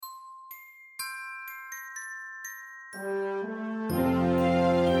Welcome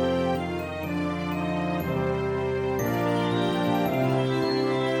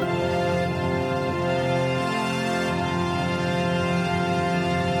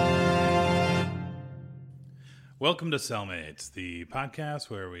to Cellmates, the podcast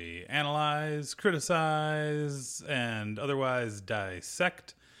where we analyze, criticize, and otherwise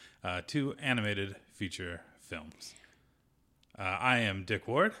dissect two animated feature films. I am Dick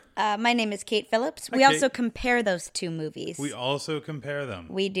Ward. My name is Kate Phillips. Hi, we Kate. also compare those two movies. We also compare them.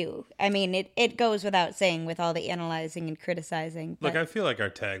 We do. I mean, it goes without saying with all the analyzing and criticizing. Look, I feel like our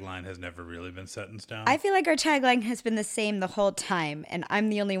tagline has never really been set in stone. I feel like our tagline has been the same the whole time, and I'm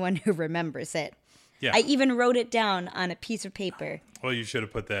the only one who remembers it. Yeah. I even wrote it down on a piece of paper. Well, you should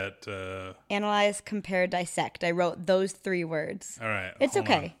have put that... Analyze, compare, dissect. I wrote those 3 words. All right. It's hold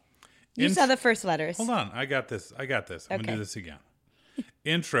okay. on. You saw the first letters. Hold on. I got this. I'm going to do this again.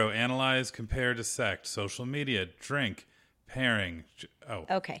 Intro, analyze, compare, dissect, social media, drink, pairing.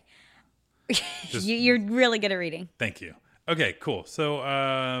 Okay. You're really good at reading. Thank you. Okay, cool. So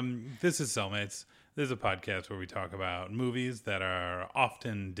this is Cellmates. This is a podcast where we talk about movies that are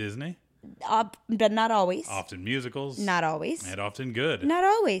often Disney. But not always. Often musicals. Not always. And often good. Not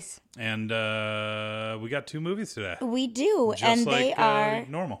always. And we got 2 movies today. We do. Just and like they are,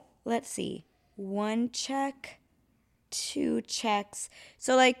 normal. let's see, 1 check, 2 checks.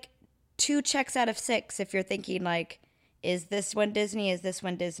 So like 2 checks out of 6 if you're thinking like, is this one Disney? Is this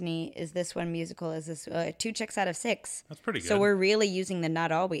one Disney? Is this one musical? Is this 2 checks out of 6? That's pretty good. So we're really using the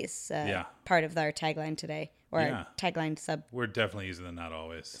not always part of our tagline today. Or our tagline sub. We're definitely using the not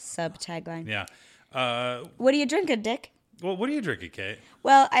always. Sub tagline. Yeah. What are you drinking, Dick? Well, what are you drinking, Kate?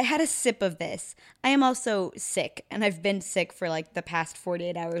 Well, I had a sip of this. I am also sick, and I've been sick for like the past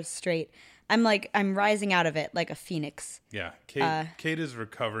 48 hours straight. I'm rising out of it like a phoenix. Yeah. Kate is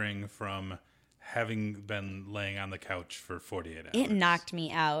recovering from having been laying on the couch for 48 hours. It knocked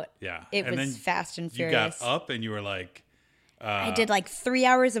me out. Yeah. It was fast and furious. You got up and you were like... I did like 3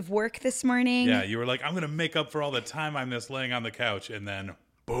 hours of work this morning. Yeah, you were like, I'm going to make up for all the time I missed laying on the couch. And then,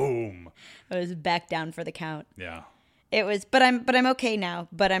 boom. I was back down for the count. Yeah. It was, but I'm okay now.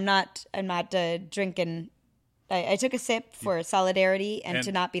 But I'm not drinking. I took a sip for solidarity and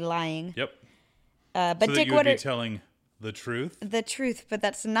to not be lying. Yep. But so Dick, that you would be telling the truth? The truth, but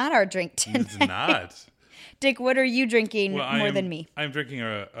that's not our drink tonight. It's not. Dick, what are you drinking more than me? I'm drinking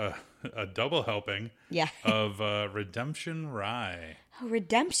a double helping of Redemption Rye. Oh,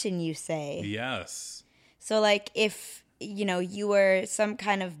 Redemption, you say? Yes. So, like, if, you were some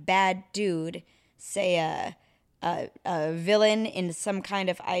kind of bad dude, say a villain in some kind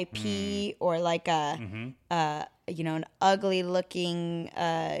of IP or like an ugly-looking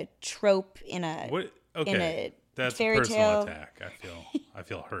trope in a that's fairy personal tale attack. I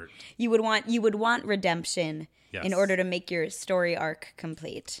feel hurt. You would want redemption yes. in order to make your story arc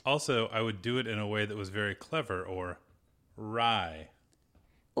complete. Also, I would do it in a way that was very clever or wry.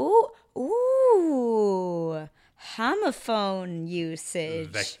 Ooh, homophone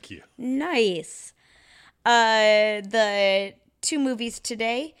usage. Thank you. Nice. The 2 movies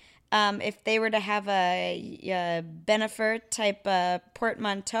today, if they were to have a Bennifer type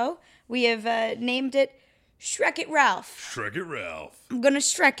portmanteau, we have named it Shrek-It Ralph. Shrek-It Ralph. I'm gonna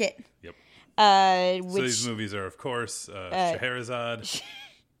Shrek it. Yep. So these movies are, of course, Scheherazade.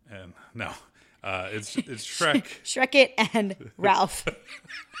 And no, it's Shrek. Shrek it and Ralph.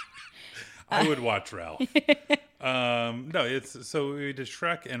 I would watch Ralph. No, we did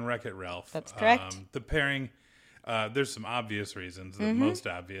Shrek and Wreck-It Ralph. That's correct. The pairing, there's some obvious reasons. The most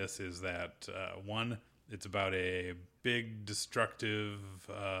obvious is that, one, it's about a big, destructive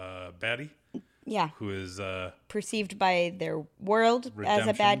baddie. Yeah. Who is... perceived by their world as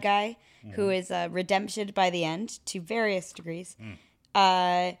a bad guy, who is redemptioned by the end to various degrees.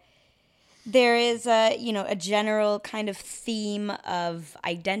 There is a general kind of theme of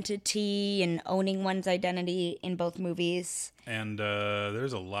identity and owning one's identity in both movies. And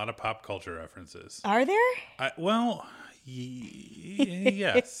there's a lot of pop culture references. Are there?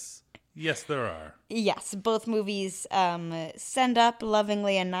 Yes. Yes, there are. Yes, both movies send up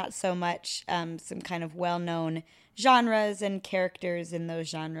lovingly and not so much some kind of well-known genres and characters in those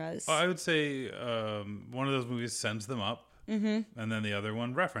genres. I would say one of those movies sends them up, and then the other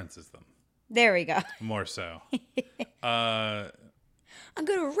one references them. There we go. More so. I'm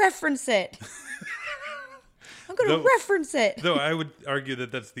going to reference it. Though I would argue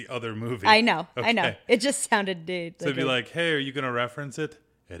that that's the other movie. I know. Okay. I know. It just sounded, dude. So it'd be like, hey, are you going to reference it?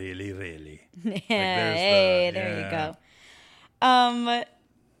 Really, really. There you go.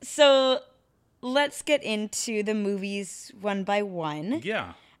 So let's get into the movies one by one.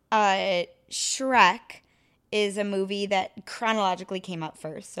 Yeah. Shrek is a movie that chronologically came out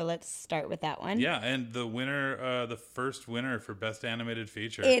first. So let's start with that one. Yeah, and the winner, the first winner for Best Animated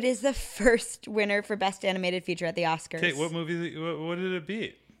Feature. It is the first winner for Best Animated Feature at the Oscars. Kate, what movie? What did it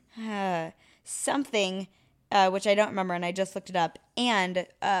beat? Something, which I don't remember, and I just looked it up, and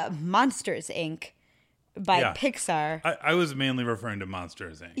Monsters, Inc. by Pixar. I was mainly referring to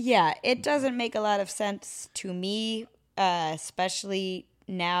Monsters, Inc. Yeah, it doesn't make a lot of sense to me, especially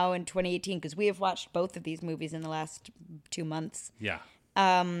now in 2018, because we have watched both of these movies in the last 2 months. Yeah.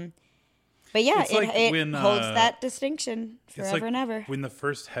 But yeah, It's like it when, holds that distinction It's forever like and ever. when the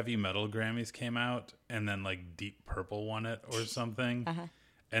first heavy metal Grammys came out, and then like Deep Purple won it or something,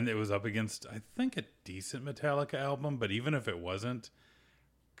 and it was up against, I think, a decent Metallica album. But even if it wasn't,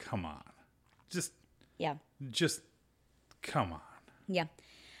 come on, just come on. Yeah.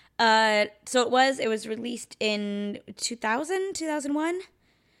 So it was released in 2000, 2001,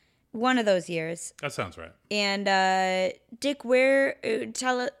 one of those years. That sounds right. And Dick,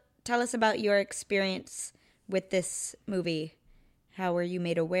 tell us about your experience with this movie. How were you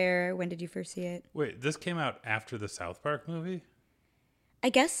made aware? When did you first see it? Wait, this came out after the South Park movie? I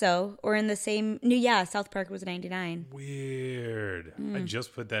guess so. Or in the same... No, yeah, South Park was 99. Weird. I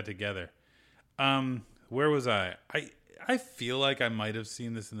just put that together. Where was I? I feel like I might have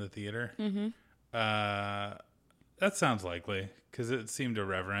seen this in the theater. Mm-hmm. That sounds likely, because it seemed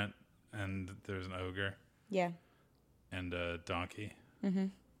irreverent, and there's an ogre. Yeah. And a donkey. Mm-hmm.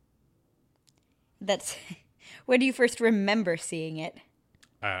 That's... When do you first remember seeing it?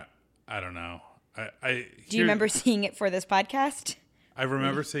 I don't know. Do you remember seeing it for this podcast? I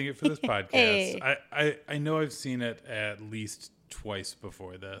remember seeing it for this podcast. Hey. I know I've seen it at least twice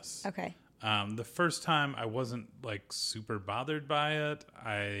before this. Okay. The first time I wasn't like super bothered by it.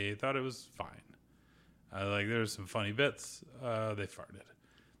 I thought it was fine. There were some funny bits. They farted.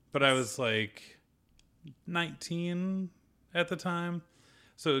 But I was like 19 at the time.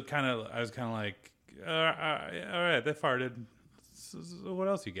 So I was kind of like, all right, they farted. So what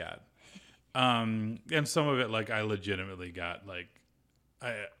else you got? And some of it, like, I legitimately got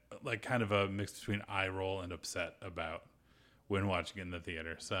kind of a mix between eye roll and upset about when watching it in the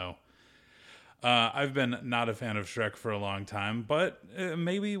theater. So I've been not a fan of Shrek for a long time, but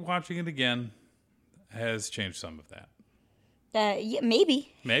maybe watching it again has changed some of that. Yeah,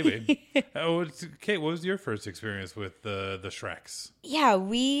 maybe. Maybe. Kate, what was your first experience with the Shreks? Yeah,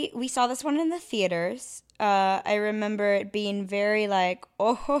 we saw this one in the theaters. I remember it being very like,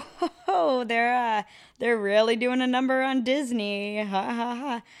 oh, they're really doing a number on Disney, ha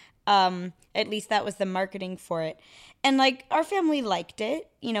ha ha. At least that was the marketing for it, and like our family liked it.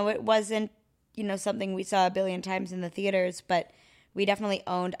 It wasn't something we saw a billion times in the theaters, but we definitely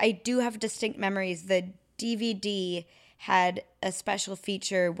owned. I do have distinct memories. The DVD had a special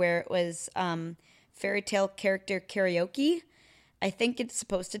feature where it was fairy tale character karaoke. I think it's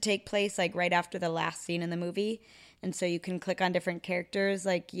supposed to take place like right after the last scene in the movie. And so you can click on different characters.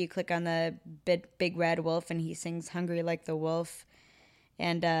 Like you click on the big red wolf and he sings Hungry Like the Wolf.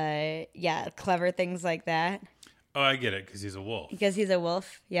 And clever things like that. Oh, I get it, because he's a wolf. Because he's a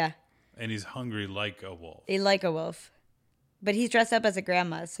wolf, yeah. And he's hungry like a wolf. Like a wolf. But he's dressed up as a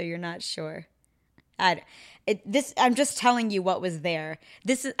grandma, so you're not sure. I'm just telling you what was there.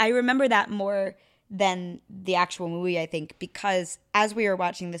 I remember that more than the actual movie, I think, because as we were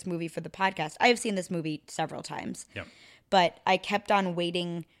watching this movie for the podcast, I have seen this movie several times. Yep. But I kept on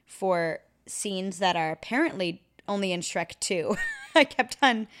waiting for scenes that are apparently only in Shrek 2. I kept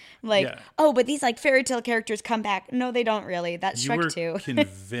on but these like fairy tale characters come back. No, they don't really. That's Shrek 2. You were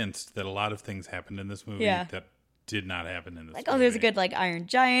convinced that a lot of things happened in this movie that did not happen in this movie. There's a good like Iron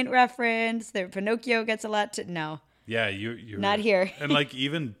Giant reference. There, Pinocchio gets a lot to... No. Yeah, you're not here. And like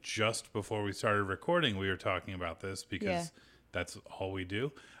even just before we started recording, we were talking about this because that's all we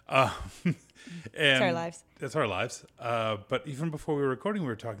do. It's our lives. It's our lives. But even before we were recording, we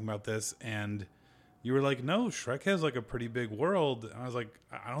were talking about this, and you were like, "No, Shrek has like a pretty big world." And I was like,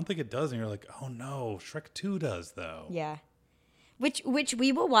 "I don't think it does." And you're like, "Oh no, Shrek 2 does though." Yeah, which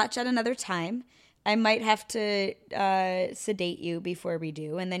we will watch at another time. I might have to sedate you before we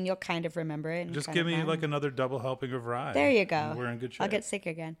do, and then you'll kind of remember it. And just give me like another double helping of rye. There you go. We're in good shape. I'll get sick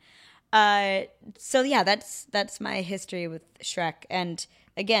again. So yeah, that's my history with Shrek, and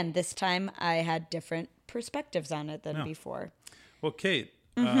again, this time I had different perspectives on it than before. Well, Kate,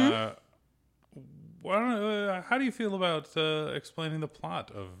 how do you feel about explaining the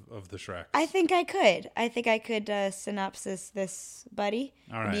plot of the Shreks? I think I could synopsis this, buddy.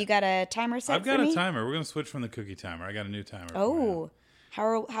 All right. You got a timer set I've got for me? a timer. We're going to switch from the cookie timer. I got a new timer. Oh,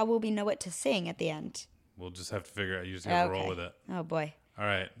 how will we know what to sing at the end? We'll just have to figure out. You just got to roll with it. Oh, boy. All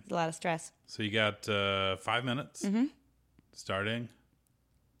right. It's a lot of stress. So you got 5 minutes. Mm-hmm. Starting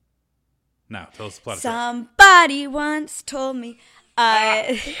now. Tell us the plot. Somebody once told me.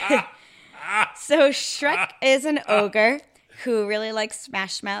 So Shrek is an ogre who really likes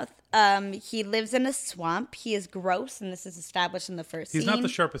Smash Mouth. He lives in a swamp. He is gross, and this is established in the first scene. He's not the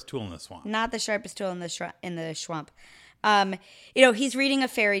sharpest tool in the swamp. Not the sharpest tool in the swamp. He's reading a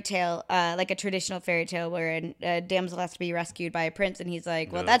fairy tale, like a traditional fairy tale where a damsel has to be rescued by a prince, and he's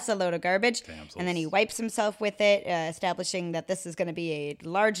like, well, that's a load of garbage. Damsels. And then he wipes himself with it, establishing that this is going to be a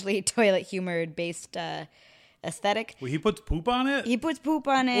largely toilet humor-based aesthetic. Well, he puts poop on it? He puts poop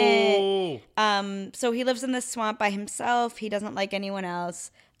on it. Oh. So he lives in the swamp by himself. He doesn't like anyone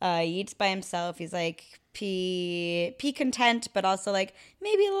else. He eats by himself. He's like pee content, but also like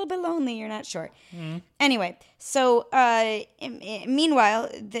maybe a little bit lonely. You're not sure. Anyway, so meanwhile,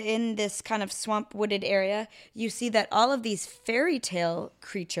 in this kind of swamp wooded area, you see that all of these fairy tale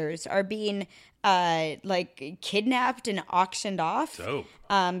creatures are being like kidnapped and auctioned off. Dope.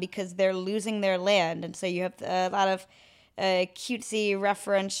 Because they're losing their land. And so you have a lot of cutesy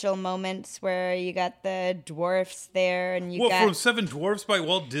referential moments where you got the dwarfs there, and you got from Seven Dwarfs by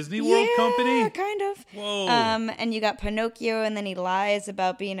Walt Disney World Company? Kind of. Whoa. And you got Pinocchio, and then he lies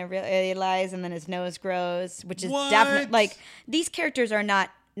about being he lies, and then his nose grows, which is definitely like these characters are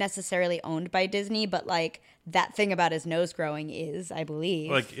not necessarily owned by Disney, but like that thing about his nose growing is, I believe,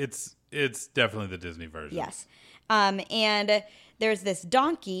 like it's definitely the Disney version. Yes. And there's this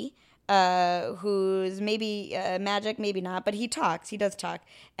donkey who's maybe magic, maybe not, but he talks. He does talk.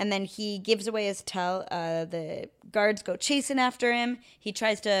 And then he gives away his tail. The guards go chasing after him. He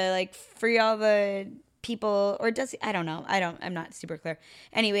tries to like free all the people, or does he? I don't know. I'm not super clear.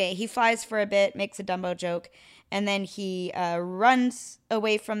 Anyway, he flies for a bit, makes a Dumbo joke, and then he runs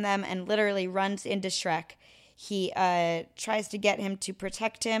away from them and literally runs into Shrek. He tries to get him to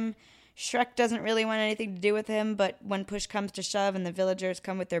protect him. Shrek doesn't really want anything to do with him, but when push comes to shove and the villagers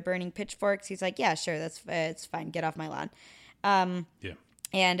come with their burning pitchforks, he's like, yeah, sure, it's fine. Get off my lawn. Yeah.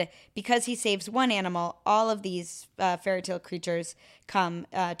 And because he saves one animal, all of these fairy tale creatures come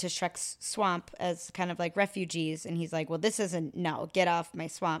to Shrek's swamp as kind of like refugees. And he's like, well, get off my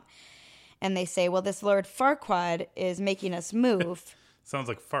swamp. And they say, well, this Lord Farquaad is making us move. Sounds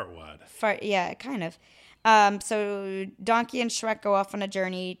like Fartwad. Yeah, kind of. So Donkey and Shrek go off on a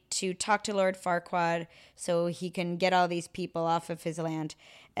journey to talk to Lord Farquaad so he can get all these people off of his land.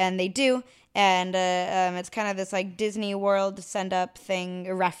 And they do. And it's kind of this like Disney World send-up thing,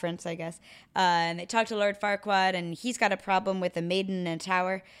 a reference, I guess. And they talk to Lord Farquaad, and he's got a problem with a maiden in a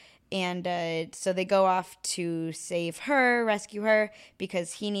tower. And so they go off to save her, rescue her,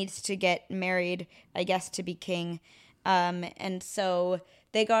 because he needs to get married, I guess, to be king. And so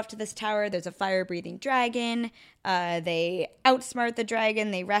they go off to this tower. There's a fire-breathing dragon. They outsmart the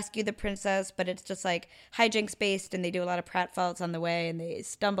dragon. They rescue the princess, but it's just like hijinks-based, and they do a lot of pratfalls on the way, and they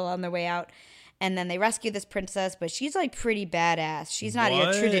stumble on their way out. And then they rescue this princess, but she's like pretty badass. She's not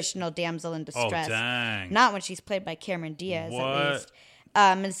your traditional damsel in distress. Oh, dang. Not when she's played by Cameron Diaz, What? at least.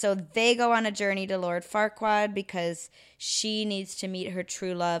 And so they go on a journey to Lord Farquaad because she needs to meet her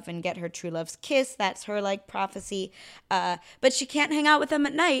true love and get her true love's kiss. That's her like prophecy. But she can't hang out with him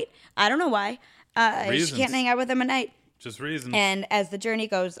at night. I don't know why. She can't hang out with him at night. Just reasons. And as the journey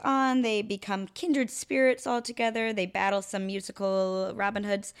goes on, they become kindred spirits all together. They battle some musical Robin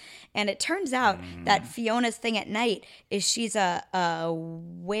Hoods. And it turns out that Fiona's thing at night is she's a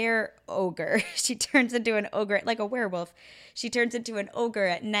were-ogre. She turns into an ogre, like a werewolf. She turns into an ogre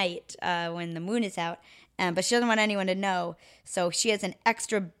at night when the moon is out. But she doesn't want anyone to know. So she has an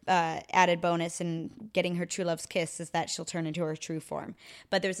extra added bonus in getting her true love's kiss is that she'll turn into her true form.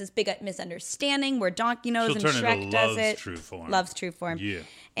 But there's this big misunderstanding where Donkey knows and Shrek does it. True form. Love's true form. Yeah.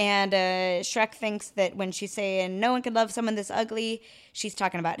 And Shrek thinks that when she's saying no one could love someone this ugly, she's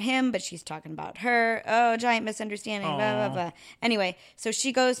talking about him, but she's talking about her. Oh, giant misunderstanding, blah, blah, blah. Anyway, so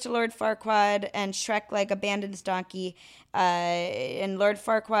she goes to Lord Farquaad, and Shrek, like, abandons Donkey. And Lord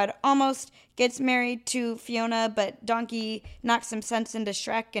Farquaad almost gets married to Fiona, but Donkey knocks some sense into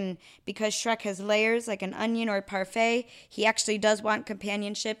Shrek, and because Shrek has layers like an onion or parfait, he actually does want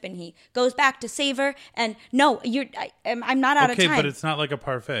companionship, and he goes back to save her. And no, I'm not out of time. Okay, but it's not like a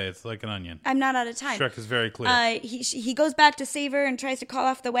parfait. It's like an onion. I'm not out of time. Shrek is very clear. He goes back to save her and tries to call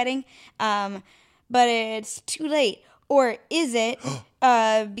off the wedding, but it's too late. Or is it?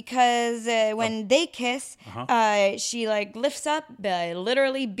 Because when they kiss, she like lifts up,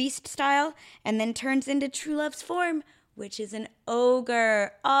 literally beast style, and then turns into true love's form, which is an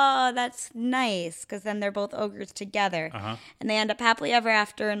ogre. Oh, that's nice, because then they're both ogres together. And they end up happily ever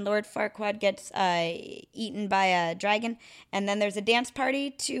after, and Lord Farquaad gets eaten by a dragon. And then there's a dance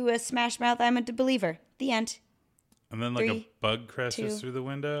party to Smash Mouth, I'm a Believer. The end. And then like 3, a bug crashes 2, through the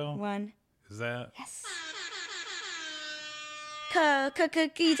window. 1. Is that? Yes.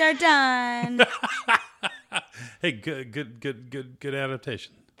 Cookies are done. Hey, good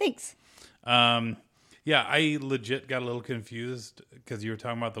adaptation. Thanks. Yeah, I legit got a little confused because you were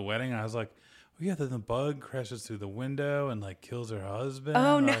talking about the wedding. I was like, oh yeah, then the bug crashes through the window and like kills her husband.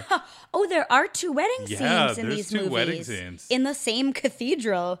 Oh no! Oh, there are 2 wedding scenes in there's these 2 movies. wedding scenes In the same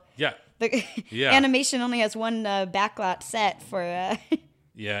cathedral. Yeah, The animation only has one backlot set for.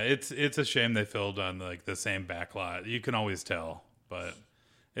 Yeah, it's a shame they filmed on like the same backlot. You can always tell, but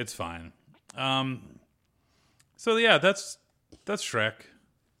it's fine. So yeah, that's Shrek.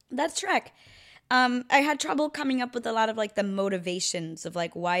 That's Shrek. I had trouble coming up with a lot of like the motivations of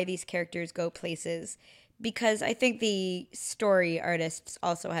like why these characters go places, because I think the story artists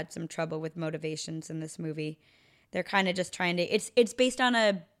also had some trouble with motivations in this movie. They're kind of just trying to. It's based on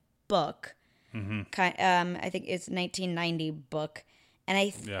a book. I think it's a 1990 book,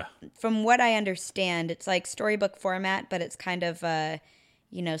 and from what I understand, it's like storybook format, but it's kind of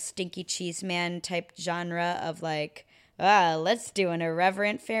Stinky Cheese Man type genre of like. Let's do an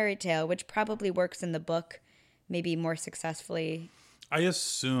irreverent fairy tale, which probably works in the book, maybe more successfully. I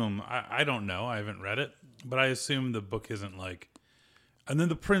assume, I don't know, I haven't read it, but I assume the book isn't like, and then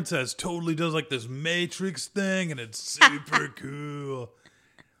the princess totally does like this Matrix thing, and it's super cool.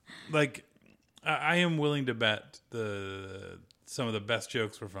 Like, I am willing to bet some of the best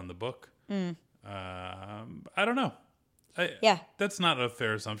jokes were from the book. I don't know. That's not a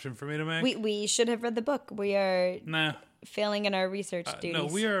fair assumption for me to make. We should have read the book. We are failing in our research duties. No,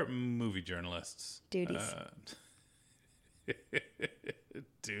 we are movie journalists. Duties.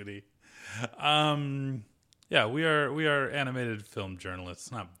 Duty. Yeah, we are animated film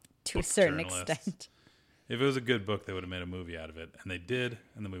journalists, not to a certain extent. If it was a good book, they would have made a movie out of it, and they did,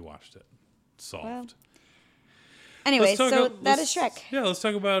 and then we watched it. Solved. Well, anyway, so that is Shrek. Yeah, let's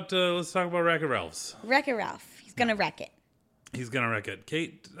talk about Wreck-It Ralph's. Wreck-It Ralph. He's gonna wreck it. He's gonna wreck it.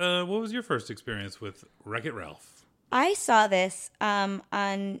 Kate, what was your first experience with Wreck-It Ralph? I saw this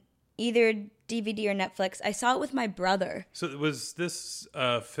on either DVD or Netflix. I saw it with my brother. So was this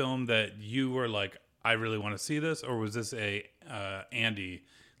a film that you were like, I really want to see this? Or was this a Andy,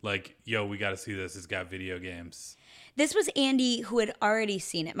 like, yo, we got to see this. It's got video games. This was Andy, who had already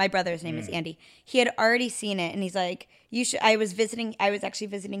seen it. My brother's name is Andy. He had already seen it, and he's like, "You should." I was actually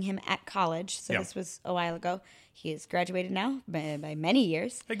visiting him at college, so this was a while ago. He is graduated now by many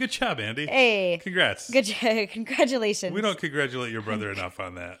years. Hey, good job, Andy. Hey, congrats. Congratulations. We don't congratulate your brother enough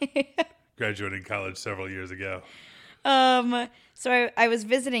on that. Graduating college several years ago. So I was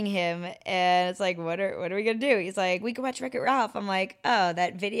visiting him, and it's like, what are we gonna do? He's like, we could watch Wreck-It Ralph. I'm like, oh,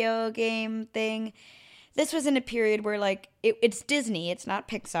 that video game thing. This was in a period where like it's Disney, it's not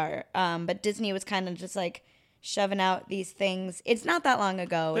Pixar, but Disney was kind of just like shoving out these things. It's not that long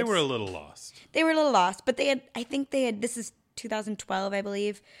ago. They were a little lost. But I think they had, this is 2012, I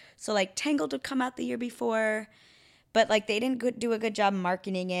believe. So like Tangled had come out the year before, but like they didn't do a good job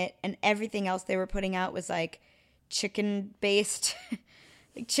marketing it, and everything else they were putting out was like chicken based,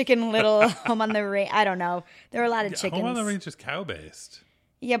 like Chicken Little, Home on the Range. I don't know. There were a lot of chickens. Home on the Range is cow based.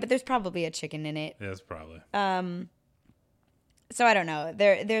 Yeah, but there's probably a chicken in it. Yes, probably. So I don't know.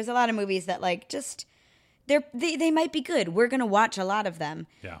 There's a lot of movies that like just they might be good. We're gonna watch a lot of them.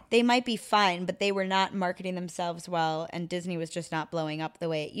 Yeah. They might be fine, but they were not marketing themselves well, and Disney was just not blowing up the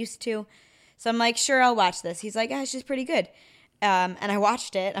way it used to. So I'm like, sure, I'll watch this. He's like, yeah, she's pretty good. And I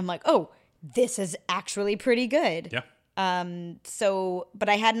watched it. I'm like, oh, this is actually pretty good. Yeah. But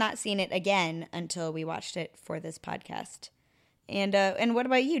I had not seen it again until we watched it for this podcast. And what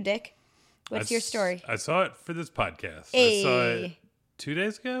about you, Dick? What's your story? I saw it for this podcast. Hey. I saw it 2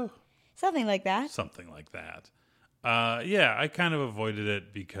 days ago. Something like that. Something like that. Yeah, I kind of avoided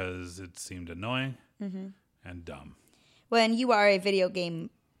it because it seemed annoying and dumb. When you are a video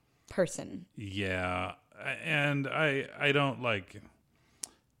game person. Yeah, and I don't like...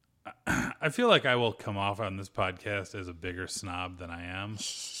 I feel like I will come off on this podcast as a bigger snob than I am,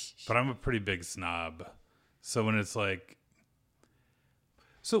 but I'm a pretty big snob. So when it's like...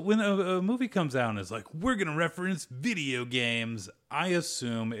 So when a movie comes out and it's like, we're going to reference video games, I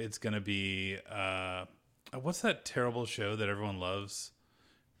assume it's going to be, what's that terrible show that everyone loves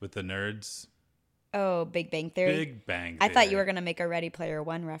with the nerds? Oh, Big Bang Theory? Big Bang Theory. I thought you were going to make a Ready Player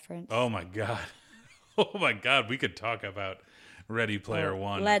One reference. Oh, my God. Oh, my God. We could talk about Ready Player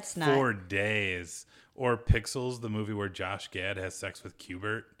One. let's not. 4 days. Or Pixels, the movie where Josh Gad has sex with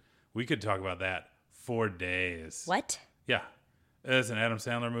Q*bert. We could talk about that. 4 days. What? Yeah. It's an Adam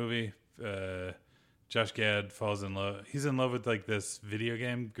Sandler movie. Josh Gad falls in love. He's in love with like this video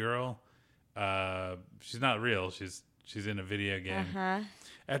game girl. She's not real. She's in a video game. Uh-huh.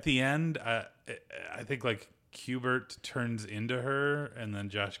 At the end, I think like Q*bert turns into her, and then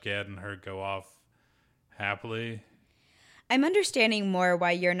Josh Gad and her go off happily. I'm understanding more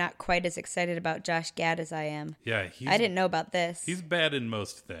why you're not quite as excited about Josh Gad as I am. Yeah, I didn't know about this. He's bad in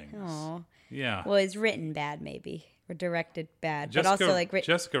most things. Oh. Yeah. Well, he's written bad, maybe, or directed bad, but Jessica, also like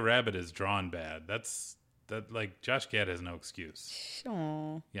Jessica Rabbit is drawn bad. That like Josh Gad has no excuse.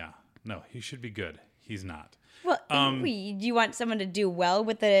 Oh. Yeah. No, he should be good. He's not. Well, do you want someone to do well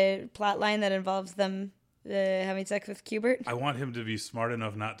with the plot line that involves them having sex with Q*bert? I want him to be smart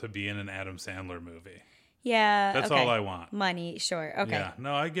enough not to be in an Adam Sandler movie. Yeah. That's okay. all I want. Money, sure. Okay. Yeah.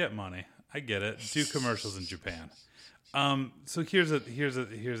 No, I get money. I get it. Do commercials in Japan. So here's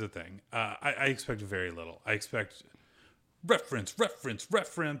the thing. I expect very little. I expect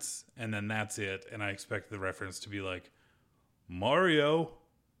reference, and then that's it. And I expect the reference to be like, Mario,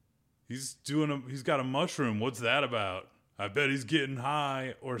 he's got a mushroom. What's that about? I bet he's getting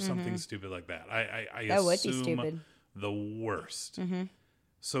high, or something stupid like that. I That would assume be stupid. the worst. Mm-hmm.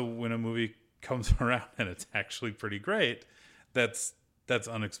 So when a movie comes around and it's actually pretty great, that's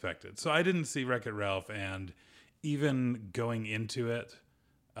unexpected. So I didn't see Wreck-It Ralph, and even going into it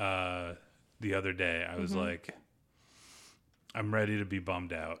the other day, I was like, I'm ready to be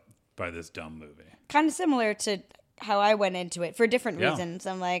bummed out by this dumb movie. Kind of similar to how I went into it for different reasons.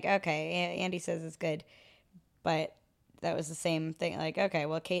 I'm like, okay, Andy says it's good, but that was the same thing. Like, okay,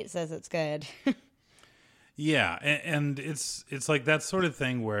 well, Kate says it's good. Yeah, and it's like that sort of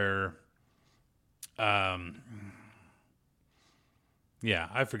thing where, yeah,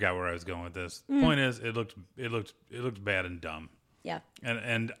 I forgot where I was going with this. Point is, it looked bad and dumb. Yeah.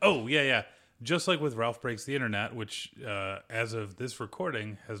 And oh yeah, just like with Ralph Breaks the Internet, which as of this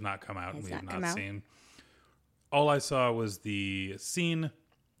recording has not come out, and we have not seen. All I saw was the scene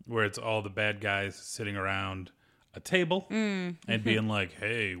where it's all the bad guys sitting around a table and being like,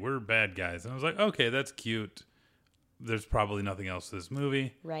 "Hey, we're bad guys," and I was like, "Okay, that's cute." There's probably nothing else to this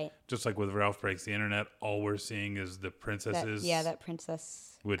movie, Right. Just like with Ralph Breaks the Internet, all we're seeing is the princesses. That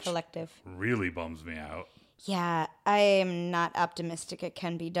princess which collective. really bums me out. Yeah, I am not optimistic it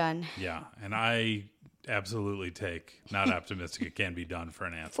can be done. Yeah, and I absolutely take not optimistic it can be done for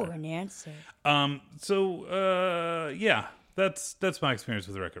an answer. For an answer. Yeah, that's my experience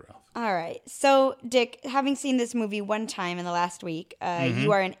with Wreck-It Ralph. All right. So, Dick, having seen this movie one time in the last week,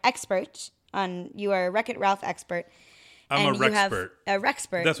 you are an expert you are a Wreck-It Ralph expert. I'm and a you have Rexpert. a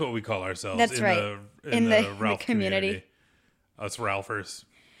Rexpert. That's what we call ourselves. That's in right. In the the Ralph community. Us Ralphers.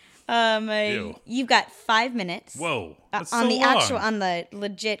 You've got 5 minutes. Whoa, that's on so the long. On the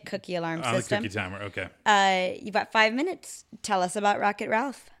legit cookie alarm On system. the cookie timer. Okay. You've got 5 minutes. Tell us about Wreck-It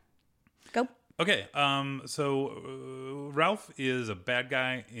Ralph. Go. Okay. So Ralph is a bad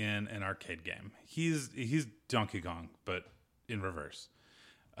guy in an arcade game. He's Donkey Kong, but in reverse.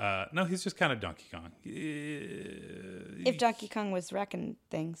 No, he's just kind of Donkey Kong. If Donkey Kong was wrecking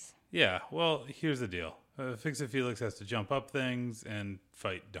things. Yeah, well, here's the deal. Fix-It Felix has to jump up things and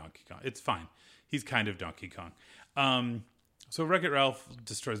fight Donkey Kong. It's fine. He's kind of Donkey Kong. So Wreck-It Ralph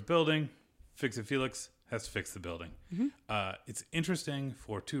destroys building. Fix-It Felix has to fix the building. It's interesting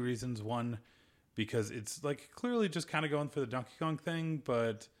for 2 reasons. One, because it's like clearly just kind of going for the Donkey Kong thing,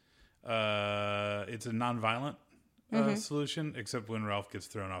 but it's a non-violent solution, except when Ralph gets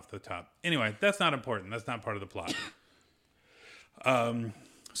thrown off the top. Anyway, that's not important. That's not part of the plot.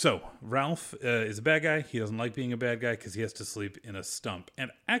 So Ralph is a bad guy. He doesn't like being a bad guy because he has to sleep in a stump.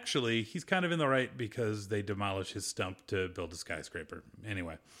 And actually, he's kind of in the right because they demolish his stump to build a skyscraper.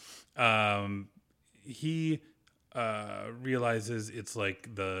 Anyway, he realizes it's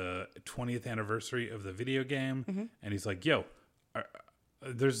like the 20th anniversary of the video game. And he's like, yo,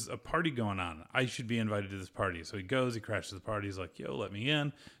 there's a party going on. I should be invited to this party. So he goes, he crashes the party. He's like, yo, let me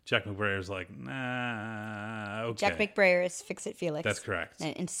in. Jack McBraier's like, nah, okay. Jack McBrayer is Fix-It Felix. That's correct.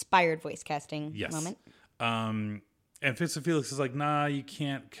 An inspired voice casting Yes. moment. And Fix-It Felix is like, nah, you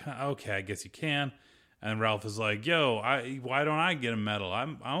can't. Okay, I guess you can. And Ralph is like, yo, why don't I get a medal?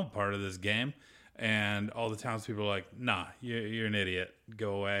 I'm a part of this game. And all the townspeople are like, nah, you're an idiot.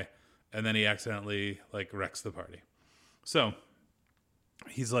 Go away. And then he accidentally like wrecks the party. So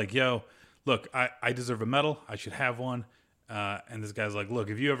he's like, yo, look, I deserve a medal. I should have one. And this guy's like, look,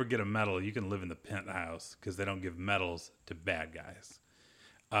 if you ever get a medal, you can live in the penthouse because they don't give medals to bad guys.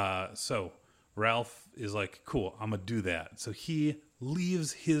 So Ralph is like, cool, I'm gonna do that. So he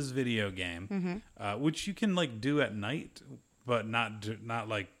leaves his video game, which you can like do at night, but not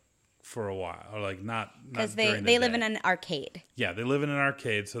like for a while, or like not Because during they the live day. in an arcade. Yeah, they live in an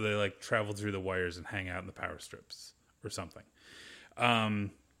arcade, so they like travel through the wires and hang out in the power strips or something.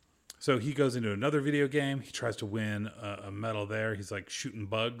 So he goes into another video game. He tries to win a medal there. He's like shooting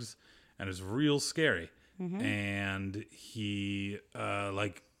bugs, and it's real scary. And he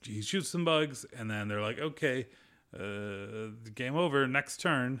he shoots some bugs, and then they're like, okay, game over, next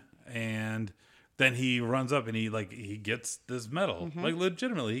turn. And then he runs up and he gets this medal. Like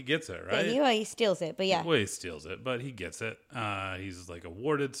legitimately, he gets it, right? Yeah, he steals it, but yeah. Well, he steals it, but he gets it. He's like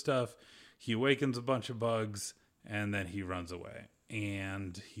awarded stuff. He awakens a bunch of bugs, and then he runs away.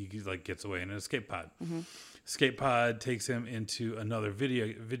 And he like gets away in an escape pod. Escape pod takes him into another video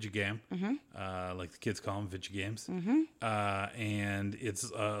game, like the kids call them, video games. And it's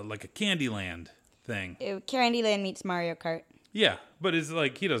like a Candyland thing. Candyland meets Mario Kart. Yeah, but it's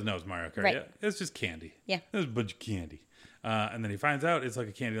like he doesn't know it's Mario Kart. Right. Yeah, it's just candy. Yeah. There's a bunch of candy. And then he finds out it's like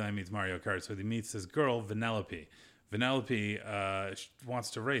a Candyland meets Mario Kart. So he meets this girl, Vanellope. Vanellope wants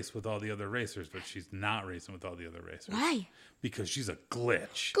to race with all the other racers, but she's not racing with all the other racers. Why? Because she's a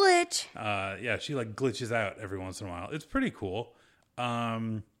glitch. Glitch. Yeah, she like glitches out every once in a while. It's pretty cool.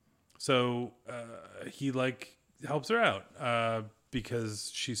 So he like helps her out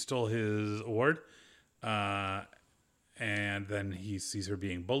because she stole his award. And then he sees her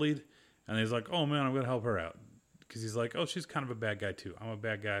being bullied, and he's like, oh man, I'm going to help her out. Because he's like, oh, she's kind of a bad guy too. I'm a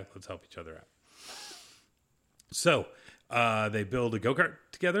bad guy. Let's help each other out. So they build a go-kart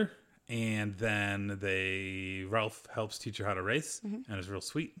together, and then Ralph helps teach her how to race, and it's real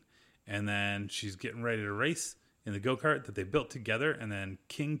sweet. And then she's getting ready to race in the go-kart that they built together, and then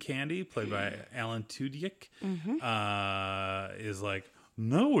King Candy, played by Alan Tudyk, is like,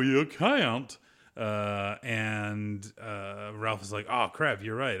 no, you can't. And Ralph is like, oh crap,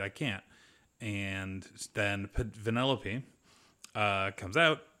 you're right, I can't. And then Vanellope comes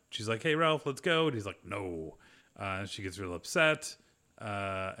out. She's like, hey Ralph, let's go. And he's like, no. She gets real upset.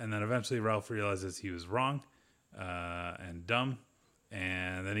 And then eventually Ralph realizes he was wrong and dumb.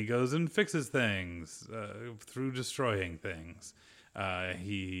 And then he goes and fixes things through destroying things.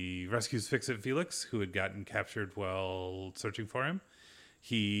 He rescues Fix-It Felix, who had gotten captured while searching for him.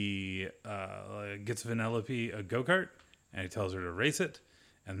 He gets Vanellope a go-kart, and he tells her to race it.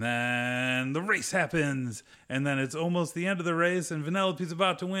 And then the race happens, and then it's almost the end of the race, and Vanellope's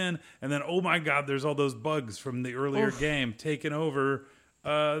about to win. And then, oh my God, there's all those bugs from the earlier game taking over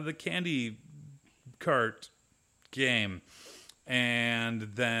the candy cart game. And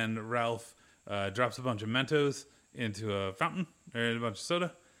then Ralph drops a bunch of Mentos into a fountain, or a bunch of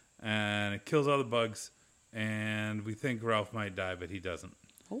soda, and it kills all the bugs. And we think Ralph might die, but he doesn't.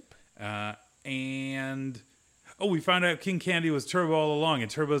 Nope. We found out King Candy was Turbo all along,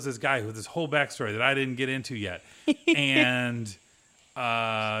 and Turbo's this guy with this whole backstory that I didn't get into yet. And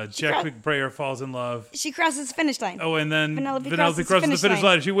Jack McBrayer falls in love. She crosses the finish line. Oh, and then Vanellope crosses the finish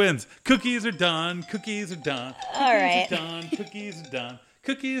line and she wins. Cookies are done. Cookies are done. All right. Cookies are done.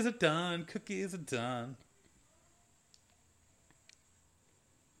 Cookies are done. Cookies are done. Cookies are done.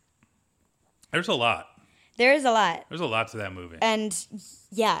 There's a lot. There is a lot. There's a lot to that movie. And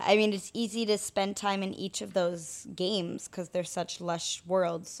yeah, I mean, it's easy to spend time in each of those games because they're such lush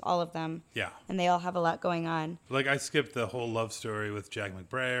worlds, all of them. Yeah. And they all have a lot going on. Like, I skipped the whole love story with Jack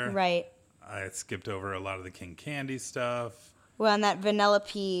McBrayer. Right. I skipped over a lot of the King Candy stuff. Well, and that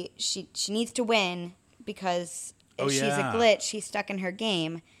Vanellope, she needs to win because if she's a yeah. glitch, she's stuck in her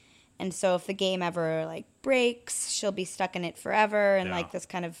game. And so if the game ever, like, breaks, she'll be stuck in it forever and, Yeah. like, this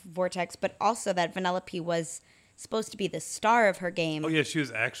kind of vortex. But also that Vanellope was supposed to be the star of her game. Oh, yeah, she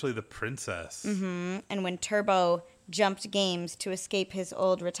was actually the princess. Mm-hmm. And when Turbo jumped games to escape his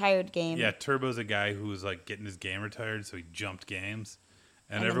old retired game. Yeah, Turbo's a guy who was, like, getting his game retired, so he jumped games.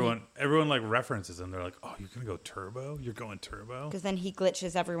 And And then everyone, like, references him. They're like, oh, you're going to go Turbo? You're going Turbo? Because then he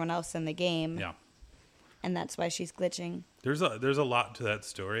glitches everyone else in the game. Yeah. And that's why she's glitching. There's a lot to that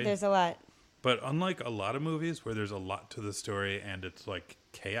story. There's a lot. But unlike a lot of movies where there's a lot to the story and it's, like,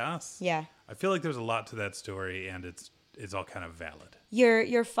 chaos. Yeah. I feel like there's a lot to that story and it's all kind of valid.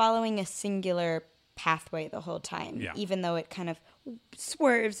 You're following a singular pathway the whole time, Yeah. even though it kind of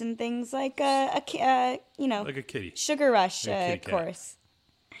swerves and things like a Like a kitty. Sugar Rush Like a kitty cat. course.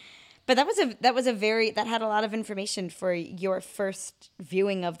 But that had a lot of information for your first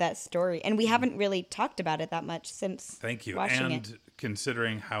viewing of that story, and we haven't really talked about it that much since. Thank you. Watching And it.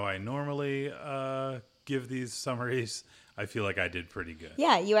 considering how I normally give these summaries, I feel like I did pretty good.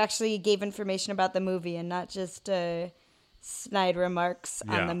 Yeah, you actually gave information about the movie and not just snide remarks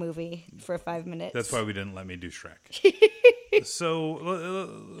Yeah. on the movie for 5 minutes. That's why we didn't let me do Shrek.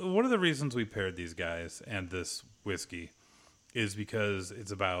 So one of the reasons we paired these guys and this whiskey is because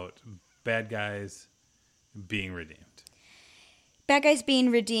it's about bad guys being redeemed. Bad guys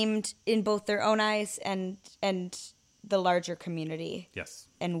being redeemed in both their own eyes and the larger community. Yes.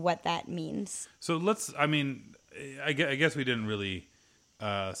 And what that means. So I guess we didn't really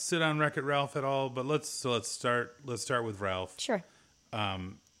sit on Wreck-It Ralph at all, but let's start with Ralph. Sure.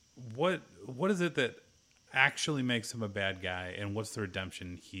 What is it that actually makes him a bad guy, and what's the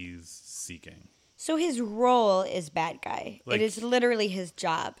redemption he's seeking? So his role is bad guy. Like, it is literally his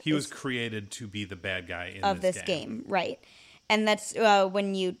job. He was created to be the bad guy in this game. Right. And that's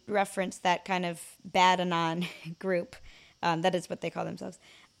when you reference that kind of bad anon group, that is what they call themselves,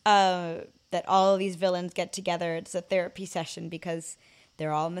 that all of these villains get together. It's a therapy session because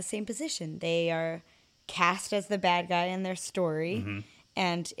they're all in the same position. They are cast as the bad guy in their story, Mm-hmm.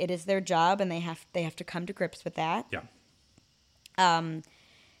 and it is their job, and they have to come to grips with that. Yeah.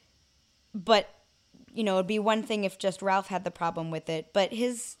 But it'd be one thing if just Ralph had the problem with it, but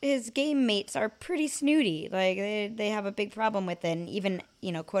his game mates are pretty snooty. Like they have a big problem with it, and even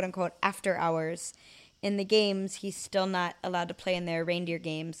quote unquote after hours in the games, he's still not allowed to play in their reindeer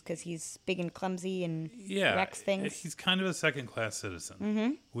games because he's big and clumsy and wrecks things. He's kind of a second-class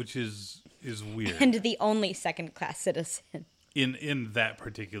citizen, which is weird. And the only second-class citizen in that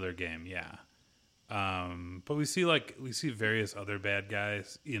particular game, yeah. But we see various other bad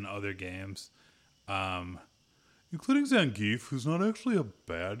guys in other games, including Zangief, who's not actually a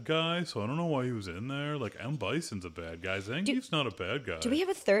bad guy, so I don't know why he was in there. Like, M. Bison's a bad guy. Zangief's not a bad guy. Do we have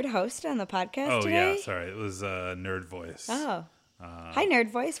a third host on the podcast Oh, today? yeah, sorry. It was Nerd Voice. Oh. Hi,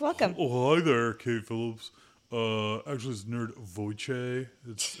 Nerd Voice. Welcome. Oh, hi there, Kate Phillips. Actually, it's Nerd Voice.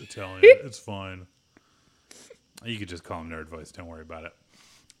 It's Italian. It's fine. You could just call him Nerd Voice. Don't worry about it.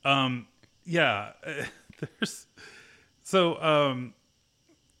 Yeah,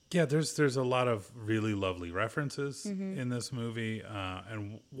 there's a lot of really lovely references in this movie,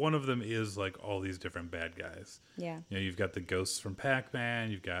 and one of them is like all these different bad guys. Yeah. You've got the ghosts from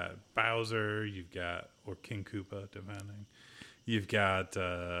Pac-Man, you've got Bowser, or King Koopa, depending. You've got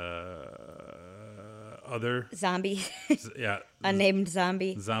other Zombie. yeah, Unnamed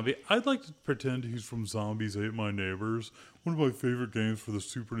zombie. Zombie. I'd like to pretend he's from Zombies Ate My Neighbors, one of my favorite games for the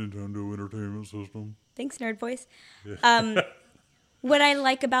Super Nintendo Entertainment System. Thanks, Nerd Voice. What I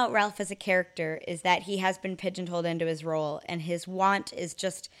like about Ralph as a character is that he has been pigeonholed into his role, and his want is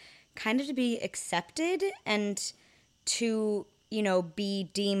just kind of to be accepted and to, be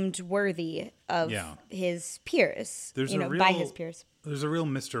deemed worthy of his peers, by his peers. There's a real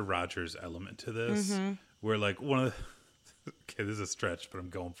Mr. Rogers element to this, where like one of the, okay, this is a stretch, but I'm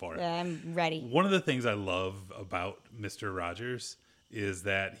going for it. Yeah, I'm ready. One of the things I love about Mr. Rogers is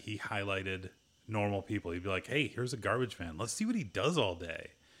that he highlighted normal people. He'd be like, hey, here's a garbage man. Let's see what he does all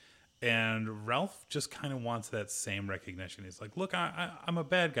day. And Ralph just kind of wants that same recognition. He's like, look, I'm a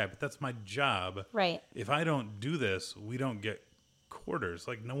bad guy, but that's my job. Right. If I don't do this, we don't get quarters.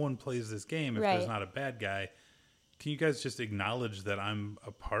 Like, no one plays this game if there's not a bad guy. Can you guys just acknowledge that I'm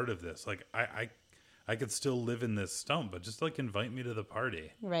a part of this? Like, I could still live in this stump, but just, like, invite me to the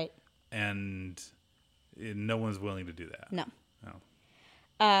party. Right. And no one's willing to do that. No.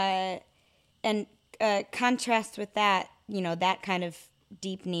 No. And contrast with that, that kind of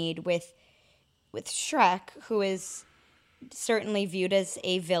deep need with Shrek, who is certainly viewed as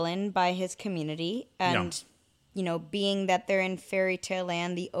a villain by his community. And, being that they're in fairy tale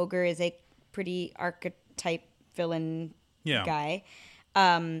land, the ogre is a pretty archetype villain guy.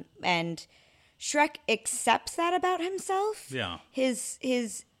 And Shrek accepts that about himself. Yeah. His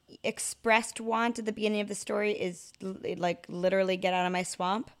expressed want at the beginning of the story is like literally get out of my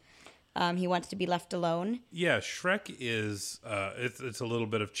swamp. He wants to be left alone. Yeah, Shrek is it's a little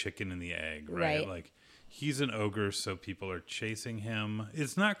bit of chicken and the egg, right? Like, he's an ogre, so people are chasing him.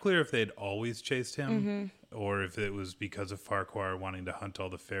 It's not clear if they'd always chased him or if it was because of Farquhar wanting to hunt all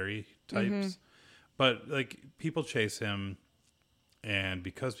the fairy types. But like, people chase him, and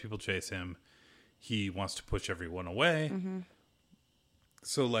because people chase him, he wants to push everyone away.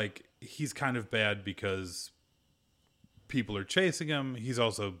 So like, he's kind of bad because people are chasing him. He's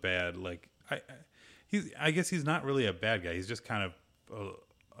also bad. Like, I guess he's not really a bad guy. He's just kind of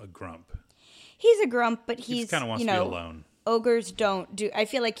a grump. He's a grump, but He just kind of wants to be alone. Ogres don't do. I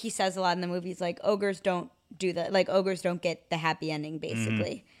feel like he says a lot in the movies, like ogres don't do that. Like, ogres don't get the happy ending.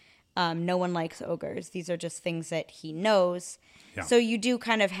 Basically, no one likes ogres. These are just things that he knows. Yeah. So you do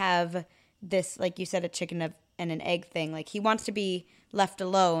kind of have this, like you said, a chicken and an egg thing. Like, he wants to be left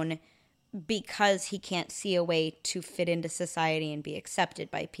alone, because he can't see a way to fit into society and be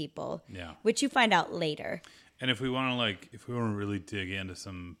accepted by people. Yeah. Which you find out later. And if we want to really dig into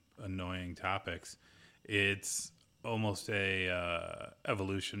some annoying topics, it's almost a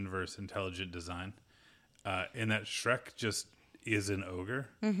evolution versus intelligent design. In that Shrek just is an ogre,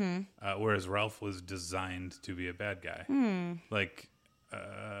 whereas Ralph was designed to be a bad guy. Like,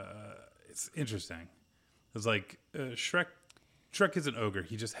 it's interesting. It's like Shrek is an ogre.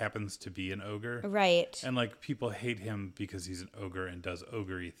 He just happens to be an ogre. Right. And, like, people hate him because he's an ogre and does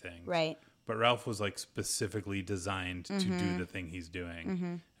ogre-y things. Right. But Ralph was, like, specifically designed to do the thing he's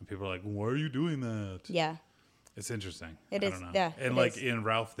doing. And people are like, why are you doing that? Yeah. It's interesting. It I is, don't know. yeah, And, it like, is. in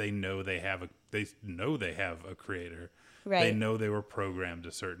Ralph, they know they have a creator. Right. They know they were programmed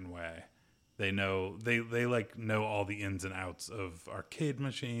a certain way. They know, they like, know all the ins and outs of arcade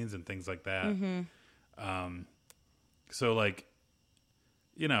machines and things like that. So, like,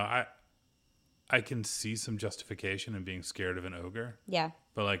 you know, I can see some justification in being scared of an ogre. Yeah.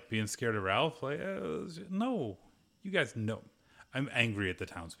 But, like, being scared of Ralph, like, no. You guys know. I'm angry at the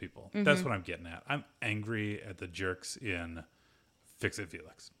townspeople. That's what I'm getting at. I'm angry at the jerks in Fix-It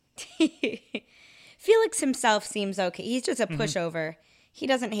Felix. Felix himself seems okay. He's just a pushover. He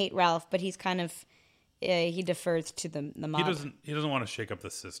doesn't hate Ralph, but he's kind of he defers to the mob. He doesn't want to shake up the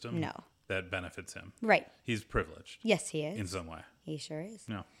system. No. That benefits him. Right. He's privileged. Yes, he is. In some way. He sure is.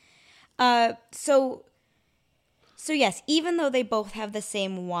 No. So yes, even though they both have the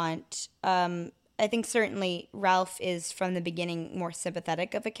same want, I think certainly Ralph is from the beginning more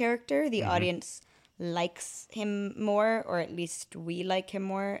sympathetic of a character. The audience likes him more, or at least we like him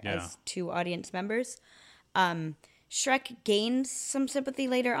more as two audience members. Shrek gains some sympathy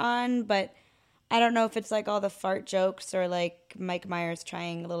later on, but I don't know if it's like all the fart jokes or like Mike Myers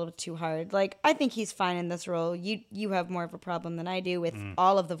trying a little bit too hard. Like, I think he's fine in this role. You have more of a problem than I do with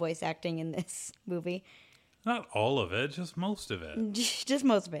all of the voice acting in this movie. Not all of it, just most of it. Just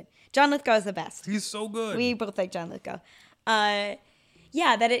most of it. John Lithgow is the best. He's so good. We both like John Lithgow.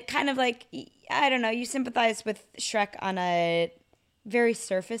 Yeah, that it kind of like, I don't know, you sympathize with Shrek on a very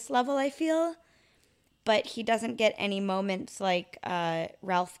surface level, I feel. But he doesn't get any moments like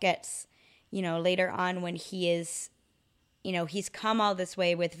Ralph gets, you know, later on when he is, you know, he's come all this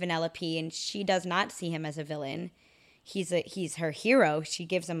way with Vanellope and she does not see him as a villain. He's her hero. She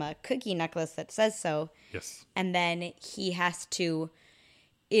gives him a cookie necklace that says so. Yes. And then he has to,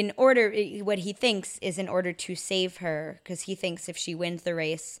 what he thinks is in order to save her, because he thinks if she wins the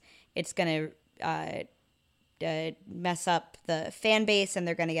race, it's going to mess up the fan base and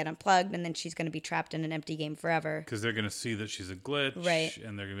they're going to get unplugged and then she's going to be trapped in an empty game forever. Because they're going to see that she's a glitch. Right.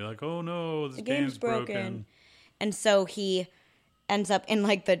 And they're going to be like, oh no, this The game's broken. And so he ends up in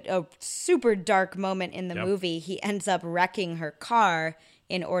like a super dark moment in the movie. He ends up wrecking her car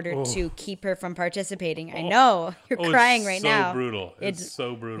in order to keep her from participating. I know you're crying right now. It's so brutal. It's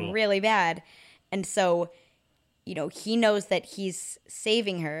so brutal. Really bad. And so, you know, he knows that he's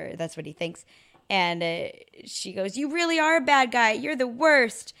saving her. That's what he thinks. And she goes, "You really are a bad guy. You're the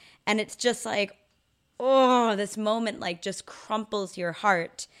worst." And it's just like, oh, this moment like just crumples your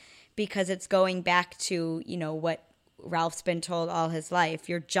heart because it's going back to, you know, what Ralph's been told all his life.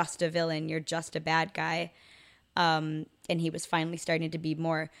 You're just a villain. You're just a bad guy. And he was finally starting to be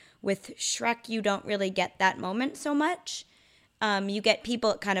more. With Shrek, you don't really get that moment so much. You get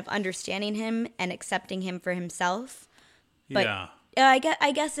people kind of understanding him and accepting him for himself. But, yeah.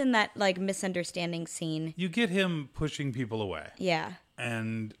 I guess in that like misunderstanding scene. You get him pushing people away. Yeah.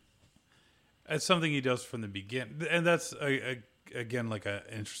 And it's something he does from the beginning. And that's, again, like an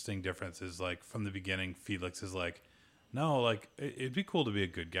interesting difference is like from the beginning, Felix is like, no, like, it'd be cool to be a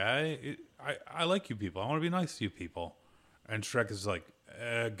good guy. I like you people. I want to be nice to you people. And Shrek is like,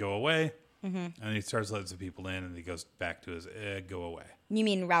 go away. Mm-hmm. And he starts letting some people in, and he goes back to his, go away. You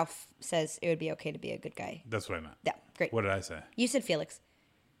mean Ralph says it would be okay to be a good guy? That's what I meant. Yeah, great. What did I say? You said Felix.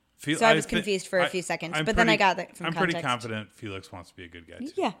 So I was confused for a few seconds, but then I got that from context. I'm pretty confident Felix wants to be a good guy,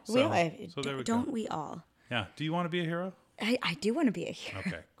 too. Yeah, so there we don't we all? Yeah. Do you want to be a hero? I do want to be a hero.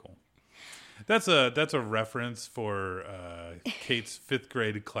 Okay, cool. That's a reference for Kate's 5th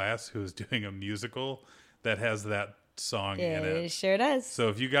grade class who is doing a musical that has that song in it. It sure does. So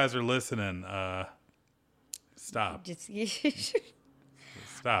if you guys are listening, stop.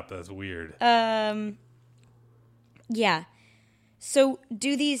 Stop. That's weird. Yeah. So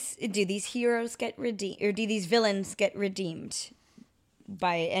do these heroes get redeemed, or do these villains get redeemed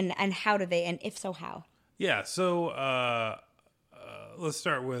by and how do they, and if so, how? Yeah. So let's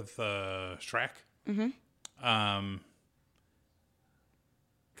start with Shrek. Mm-hmm.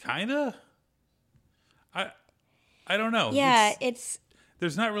 Kinda. I don't know. Yeah,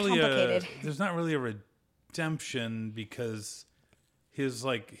 there's not really complicated. a redemption because his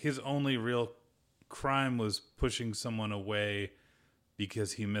only real crime was pushing someone away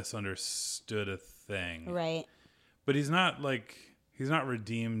because he misunderstood a thing. Right. But he's not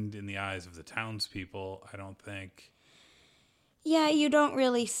redeemed in the eyes of the townspeople, I don't think. Yeah, you don't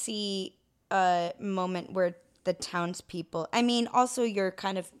really see a moment where the townspeople... I mean, also you're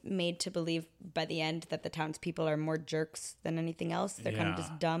kind of made to believe by the end that the townspeople are more jerks than anything else. They're kind of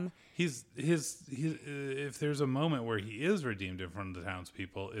just dumb. He's if there's a moment where he is redeemed in front of the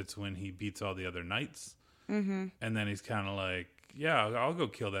townspeople, it's when he beats all the other knights. Mm-hmm. And then he's kind of like, yeah, I'll go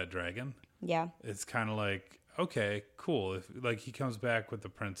kill that dragon. Yeah. It's kind of like, okay, cool. If like he comes back with the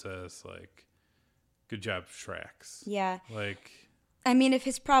princess, like, good job, Shrax. Yeah. Like, I mean, if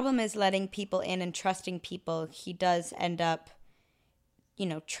his problem is letting people in and trusting people, he does end up,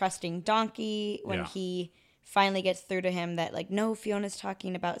 trusting Donkey when he finally gets through to him that, like, no, Fiona's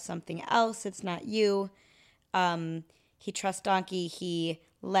talking about something else. It's not you. He trusts Donkey. He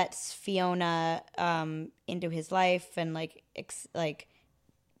lets Fiona into his life and,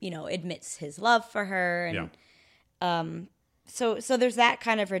 admits his love for her. And so there's that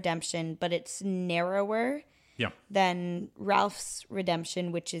kind of redemption, but it's narrower. Than Ralph's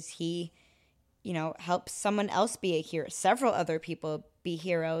redemption, which is he, helps someone else be a hero, several other people be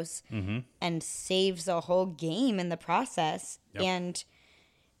heroes, and saves a whole game in the process. And,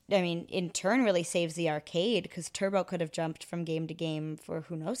 I mean, in turn really saves the arcade because Turbo could have jumped from game to game for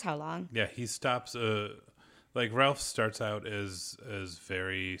who knows how long. Yeah, he stops, Ralph starts out as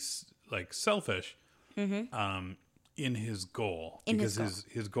very, selfish. In his goal, because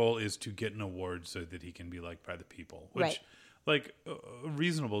his goal is to get an award so that he can be liked by the people, which, a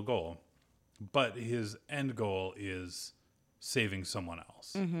reasonable goal, but his end goal is saving someone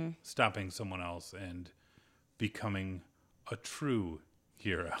else, stopping someone else, and becoming a true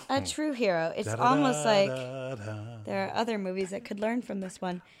hero. A true hero. It's almost like there are other movies that could learn from this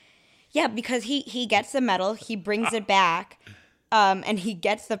one. Yeah, because he gets the medal, he brings it back. And he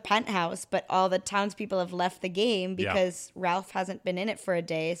gets the penthouse, but all the townspeople have left the game because Ralph hasn't been in it for a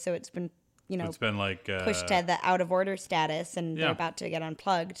day. So it's been, it's been pushed to the out of order status, and they're about to get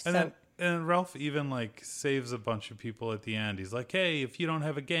unplugged. And Ralph even saves a bunch of people at the end. He's like, "Hey, if you don't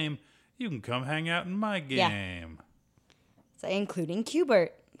have a game, you can come hang out in my game." Yeah. So including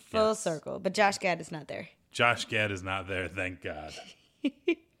Q*bert, full circle, but Josh Gad is not there. Josh Gad is not there. Thank God.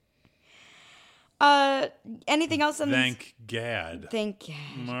 Anything else on Thank Gad. Thank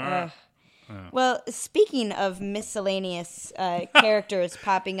Gad. Well, speaking of miscellaneous characters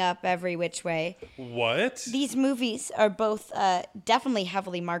popping up every which way. What? These movies are both definitely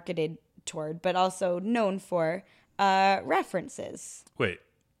heavily marketed toward, but also known for references. Wait.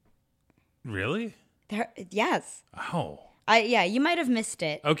 Really? Yes. Oh. You might have missed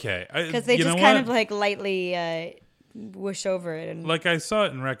it. Okay. Because they just kind of lightly... whoosh over it, and I saw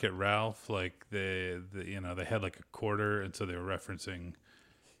it in Wreck-It Ralph. They had a quarter, and so they were referencing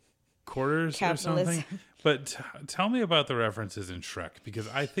quarters capitalism. Or something. But tell me about the references in Shrek, because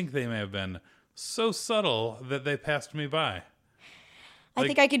I think they may have been so subtle that they passed me by. I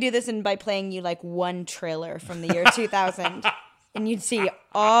think I could do this by playing you one trailer from the year 2000, and you'd see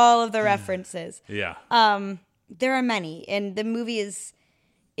all of the references. Yeah. There are many, and the movie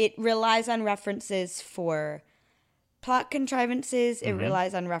it relies on references for plot contrivances. It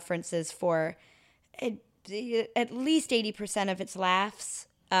relies on references for at least 80% of its laughs,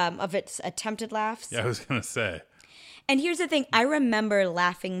 of its attempted laughs. Yeah, I was going to say. And here's the thing. I remember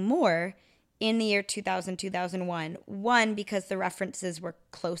laughing more in the year 2000, 2001. One, because the references were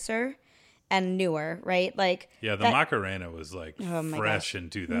closer and newer, right? The Macarena was fresh in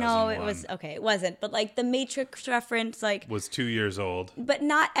 2001. No, it was okay. It wasn't, but the Matrix reference was 2 years old. But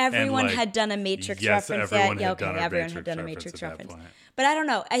not everyone had done a Matrix reference yet. Yeah, okay, everyone had done a Matrix reference. But I don't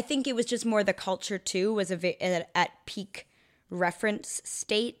know. I think it was just more the culture too was at peak reference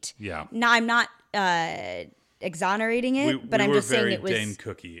state. Yeah. Now I'm not exonerating it, but I'm just saying it was Dane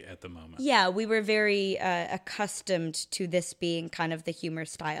Cookie at the moment. Yeah, we were very accustomed to this being kind of the humor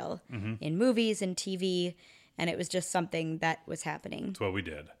style in movies and TV, and it was just something that was happening. That's what we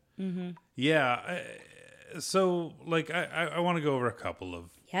did. Yeah. So, I want to go over a couple of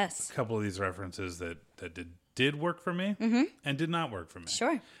these references that did work for me and did not work for me.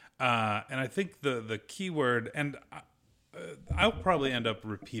 Sure. And I think the key word, and I'll probably end up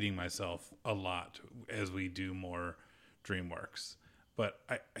repeating myself a lot as we do more DreamWorks. But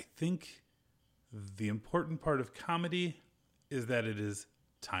I think the important part of comedy is that it is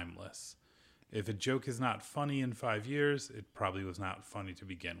timeless. If a joke is not funny in 5 years, it probably was not funny to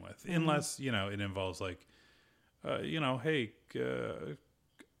begin with. Unless, it involves hey,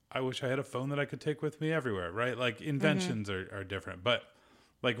 I wish I had a phone that I could take with me everywhere, right? Like inventions are different, but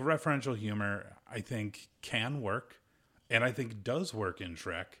like referential humor, I think can work, and I think does work in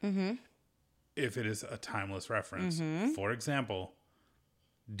Shrek if it is a timeless reference. For example,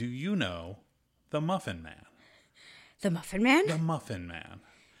 do you know the Muffin Man? The Muffin Man? The Muffin Man.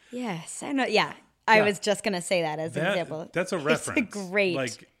 Yes, I know. Yeah, I was just gonna say that as an example. That's a reference. It's a great.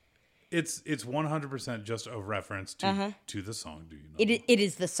 Like, it's 100% just a reference to the song. Do you know? It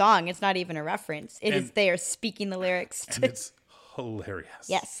is the song. It's not even a reference. It is And- they are speaking the lyrics. And it's hilarious.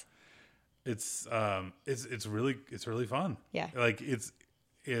 Yes. It's really fun. Yeah. Like it's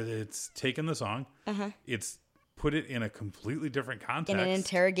taken the song. It's put it in a completely different context. In an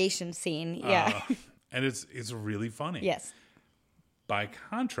interrogation scene. Yeah. And it's really funny. Yes. By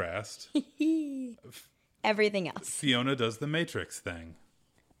contrast, Everything else. Fiona does the Matrix thing.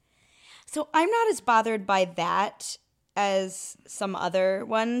 So I'm not as bothered by that as some other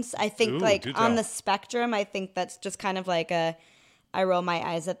ones. I think Ooh, like do on tell. the spectrum, I think that's just kind of like I roll my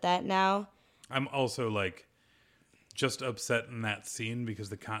eyes at that now. I'm also like just upset in that scene because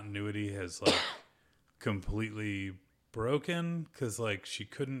the continuity has like completely broken because like she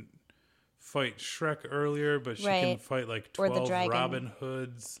couldn't fight Shrek earlier, but she can Right. fight like Or the 12 dragon. Robin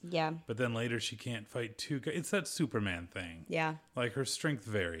Hoods. Yeah. But then later she can't fight two guys. It's that Superman thing. Yeah. Like her strength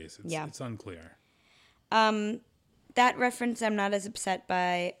varies. Yeah. It's unclear. That reference I'm not as upset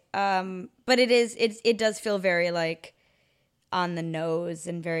by. But it does feel very like on the nose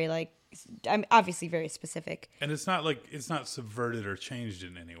and very like I'm obviously very specific. And it's not subverted or changed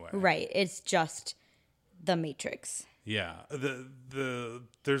in any way. Right. It's just the Matrix. Yeah.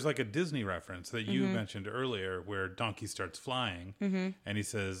 There's like a Disney reference that you mentioned earlier where Donkey starts flying and he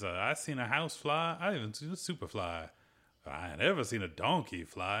says, I seen a house fly. I even seen a super fly. I never seen a donkey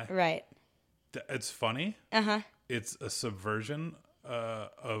fly. Right. It's funny. It's a subversion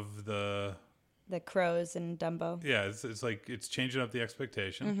of the Crows and Dumbo. yeah. It's like it's changing up the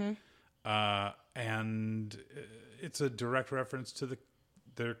expectation, and it's a direct reference to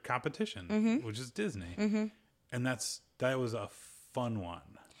their competition, which is Disney, and that was a fun one.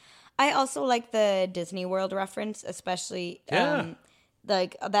 I also like the Disney World reference, especially Yeah.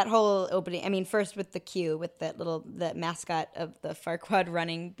 like that whole opening. I mean, first with the cue with the mascot of the Farquaad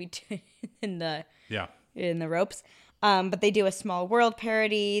running between in the ropes. But they do a Small World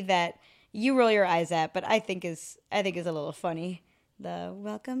parody that you roll your eyes at, but I think is a little funny. The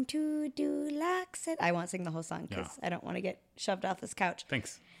Welcome to Dulaxet. I won't sing the whole song because I don't want to get shoved off this couch.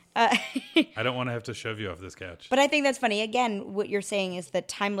 Thanks. I don't want to have to shove you off this couch. But I think that's funny. Again, what you're saying is the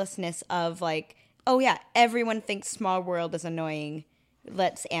timelessness of like, oh yeah, everyone thinks Small World is annoying.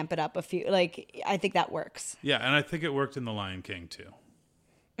 Let's amp it up a few. Like, I think that works. Yeah, and I think it worked in The Lion King too.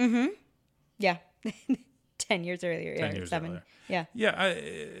 Yeah. 10 years earlier. 10 yeah, years 7. earlier. Yeah.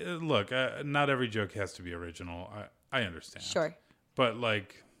 Yeah, look, not every joke has to be original. I understand. Sure. But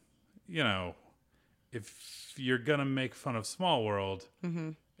like, you know, if you're gonna make fun of Small World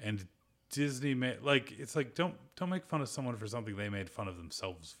and Disney made like, it's like don't make fun of someone for something they made fun of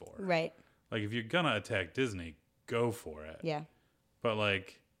themselves for. Right. Like if you're gonna attack Disney, go for it. Yeah. But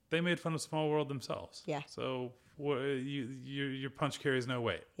like they made fun of Small World themselves. Yeah. So your punch carries no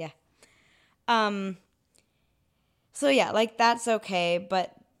weight. Yeah. So yeah, like that's okay,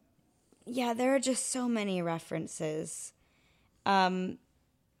 but yeah, there are just so many references. And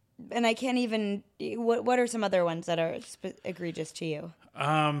I can't even what are some other ones that are egregious to you?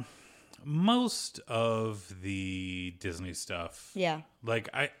 Most of the Disney stuff. Yeah. Like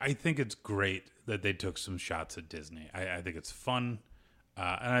I think it's great that they took some shots at Disney. I think it's fun.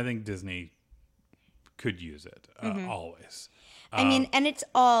 And I think Disney could use it always. I mean, and it's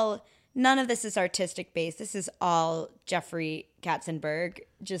all none of this is artistic based. This is all Jeffrey Katzenberg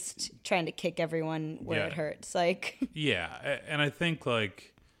just trying to kick everyone where it hurts. Like Yeah, and I think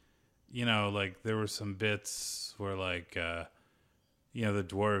like, you know, like there were some bits where like, you know, the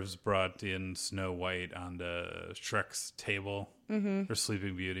dwarves brought in Snow White onto Shrek's table or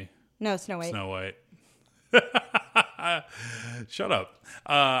Sleeping Beauty. no, Snow White. Snow White. Shut up.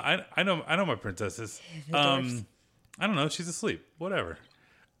 I know my princesses. dwarfs. I don't know. She's asleep. Whatever.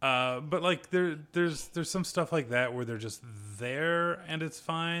 But like there's some stuff like that where they're just there and it's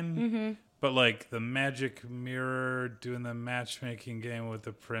fine. But like the magic mirror doing the matchmaking game with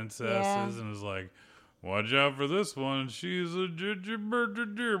the princesses and it's like, watch out for this one. She's a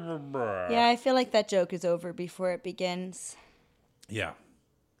Yeah, I feel like that joke is over before it begins. Yeah.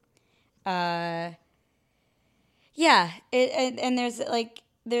 Yeah, and there's like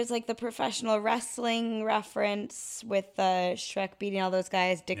the professional wrestling reference with Shrek beating all those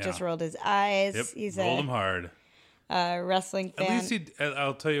guys. Dick just rolled his eyes. Yep. He's Rolled them hard. wrestling At fan. least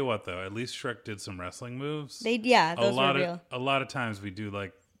I'll tell you what though. At least Shrek did some wrestling moves. Those were real. A lot of times we do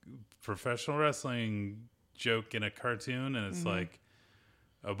like professional wrestling joke in a cartoon, and it's like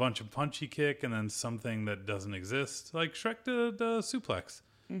a bunch of punchy kick and then something that doesn't exist. Like Shrek did a suplex.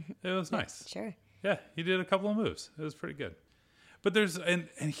 It was nice. Sure. Yeah, he did a couple of moves. It was pretty good. But there's and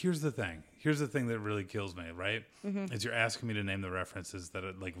here's the thing. Here's the thing that really kills me, right? Is you're asking me to name the references that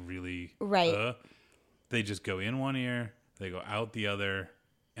it like really Right. They just go in one ear, they go out the other,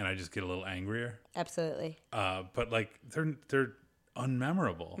 and I just get a little angrier. Absolutely. But like they're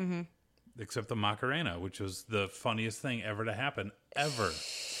unmemorable. Except the Macarena, which was the funniest thing ever to happen ever.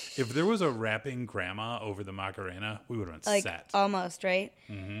 If there was a rapping grandma over the Macarena, we would have been Like set. almost, right?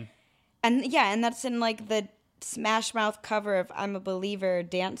 And that's in like the Smash Mouth cover of "I'm a Believer"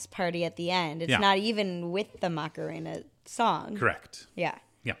 dance party at the end. It's not even with the Macarena song. Correct. Yeah.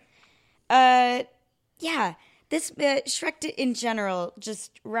 Yeah. Yeah. This Shrek in general,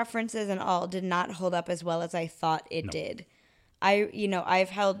 just references and all, did not hold up as well as I thought it did. I've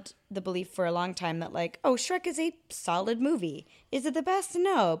held the belief for a long time that like, oh, Shrek is a solid movie. Is it the best?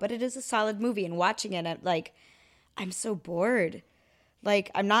 No, but it is a solid movie. And watching it, I'm so bored. Like,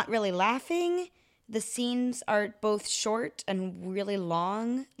 I'm not really laughing. The scenes are both short and really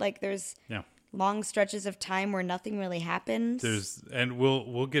long. Like, there's long stretches of time where nothing really happens. And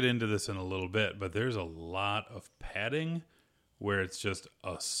we'll get into this in a little bit, but there's a lot of padding where it's just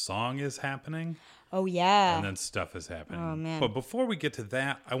a song is happening. Oh yeah. And then stuff is happening. Oh man. But before we get to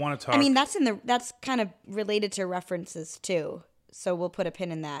that, I want to talk. I mean, that's kind of related to references too. So we'll put a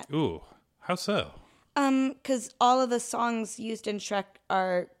pin in that. Ooh, how so? Because all of the songs used in Shrek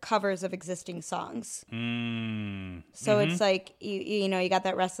are covers of existing songs. So it's like you got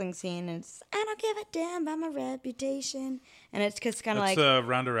that wrestling scene, and it's I don't give a damn about my reputation, and it's just kind of like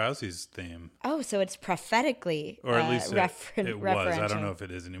Ronda Rousey's theme, so it's prophetically or at least it was. referential. I don't know if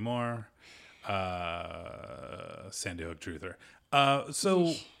it is anymore. Sandy Hook Truther.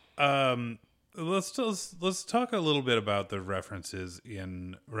 Let's talk a little bit about the references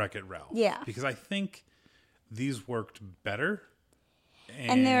in Wreck-It Ralph. Yeah, because I think these worked better.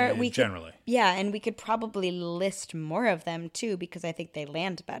 And generally, and we could probably list more of them too because I think they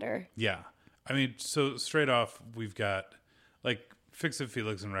land better. Yeah, I mean, so straight off, we've got like Fix-It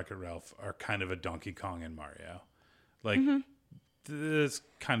Felix and Wreck-It Ralph are kind of a Donkey Kong and Mario, like. It's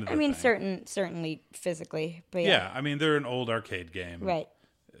kind of the thing. Certainly physically, but yeah, I mean they're an old arcade game, right?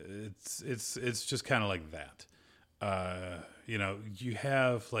 It's just kind of like that. You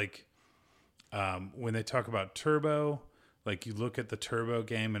have like when they talk about Turbo, like you look at the Turbo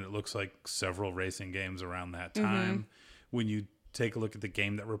game and it looks like several racing games around that time. When you take a look at the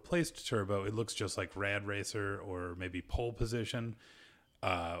game that replaced Turbo, it looks just like Rad Racer or maybe Pole Position.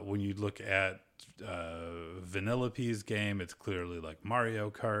 When you look at Vanellope's game, it's clearly like Mario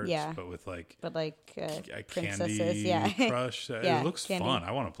Kart, but with like princesses, Candy Crush. It looks fun.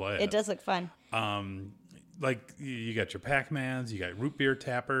 I want to play it. It does look fun. Like you got your Pac-Mans, you got Root Beer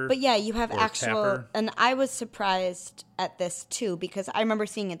Tapper. But yeah, you have actual, Tapper. and I was surprised at this too because I remember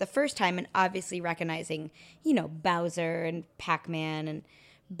seeing it the first time and obviously recognizing, Bowser and Pac-Man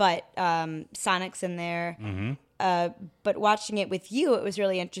but Sonic's in there. But watching it with you, it was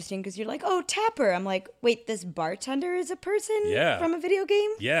really interesting because you're like, oh, Tapper. I'm like, wait, this bartender is a person from a video game?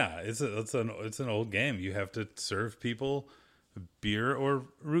 Yeah, it's an old game. You have to serve people beer or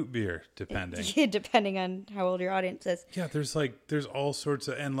root beer, depending. Yeah, depending on how old your audience is. Yeah, there's all sorts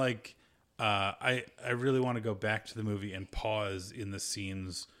of, and like, I really want to go back to the movie and pause in the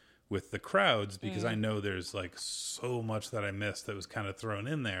scenes with the crowds because I know there's like so much that I missed that was kind of thrown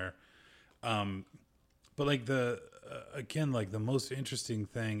in there. But like again, like the most interesting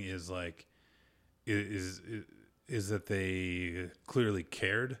thing is like, is that they clearly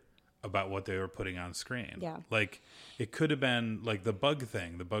cared about what they were putting on screen. Yeah. Like it could have been like the bug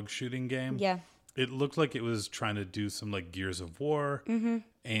shooting game. Yeah. It looked like it was trying to do some like Gears of War.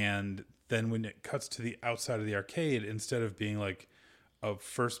 And then when it cuts to the outside of the arcade, instead of being like a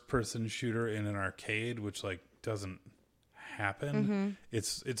first person shooter in an arcade, which like doesn't happen,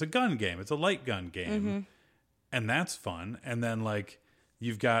 it's a gun game. It's a light gun game. And that's fun. And then like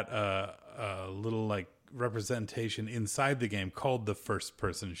you've got a little like representation inside the game called the first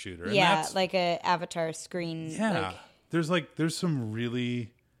person shooter. And that's like a avatar screen. Yeah. There's some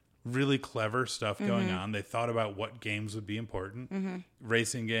really, really clever stuff going on. They thought about what games would be important.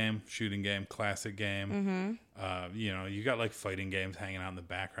 Racing game, shooting game, classic game. You got like fighting games hanging out in the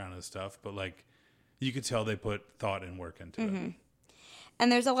background and stuff, but like you could tell they put thought and work into it.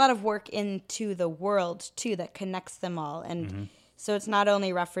 And there's a lot of work into the world too that connects them all. And so it's not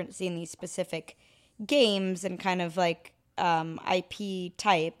only referencing these specific games and kind of like IP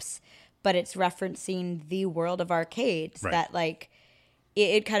types, but it's referencing the world of arcades Right. that like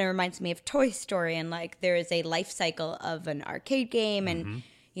it kind of reminds me of Toy Story, and like there is a life cycle of an arcade game, and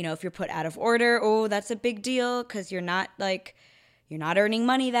you know, if you're put out of order, oh, that's a big deal because you're not earning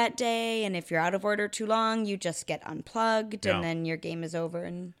money that day, and if you're out of order too long, you just get unplugged, Yeah. and then your game is over.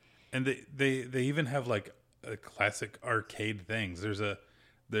 And they even have like a classic arcade things. There's a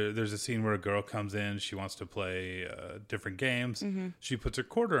scene where a girl comes in, she wants to play different games. She puts her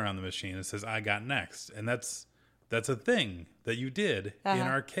quarter on the machine and says, "I got next," and that's a thing that you did in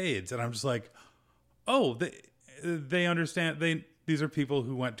arcades. And I'm just like, oh, they understand. These are people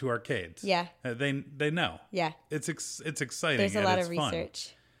who went to arcades. Yeah. They know. yeah, It's exciting. there's a and lot it's of fun.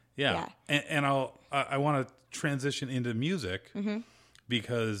 research. Yeah. And I want to transition into music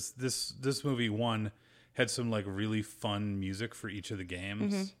because this movie had some like really fun music for each of the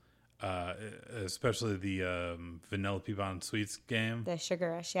games. Especially the Vanellope Bon Sweets game. The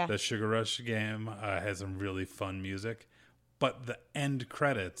Sugar Rush, yeah. The Sugar Rush game has some really fun music. But the end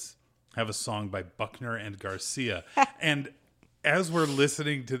credits have a song by Buckner and Garcia. And as we're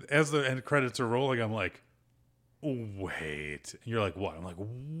listening as the end credits are rolling, I'm like, wait. And you're like, what? I'm like,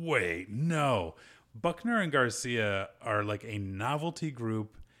 wait, no. Buckner and Garcia are like a novelty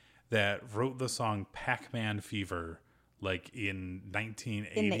group that wrote the song Pac-Man Fever like in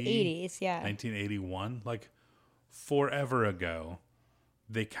 1980. In the 80s, yeah. 1981, like forever ago.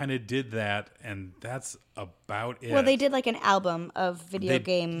 They kind of did that, and that's about it. Well, they did like an album of video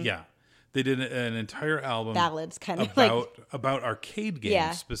game Yeah. They did an entire album ballads, kind of like. about arcade games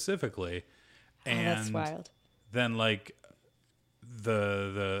Yeah. specifically. Oh, And that's wild. then like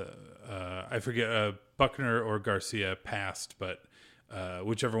I forget Buckner or Garcia passed, but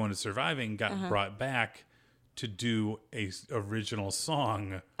whichever one is surviving got brought back to do a original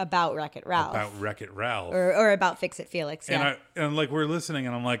song About Wreck-It Ralph. about Wreck-It Ralph. or about Fix It Felix, yeah. And like we're listening,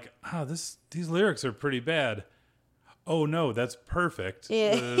 and I'm like, these lyrics are pretty bad. Oh no, that's perfect.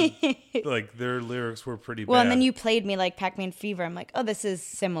 Yeah. Like their lyrics were pretty Well, bad. and then you played me like Pac-Man Fever. I'm like, oh, this is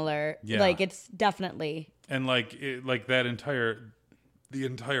similar. Yeah. Like it's definitely. And like the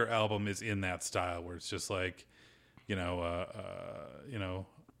entire album is in that style where it's just like,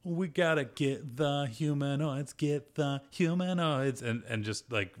 we gotta get the humanoids, and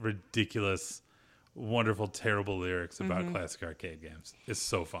just like ridiculous, wonderful, terrible lyrics about classic arcade games. It's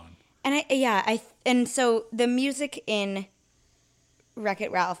so fun. And so the music in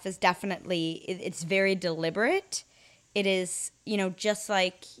Wreck-It Ralph is definitely, it's very deliberate. It is, just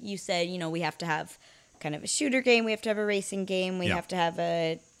like you said, we have to have kind of a shooter game, we have to have a racing game, we have to have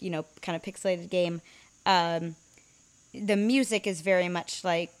a, kind of pixelated game. The music is very much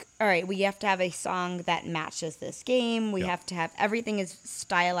like, all right, we have to have a song that matches this game. We have to have, everything is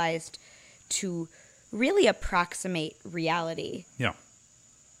stylized to really approximate reality. Yeah.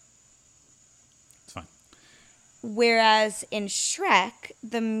 It's fine. Whereas in Shrek,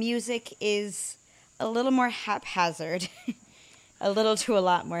 the music is a little more haphazard. A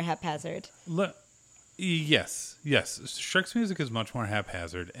lot more haphazard. Yes. Shrek's music is much more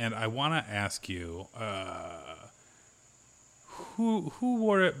haphazard, and I want to ask you, who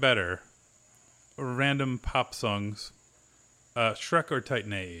wore it better? Random pop songs, Shrek or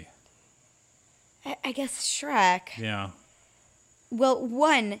Titan AE? I guess Shrek. Yeah. Well,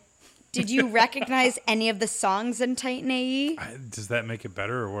 one, did you recognize any of the songs in Titan AE? Does that make it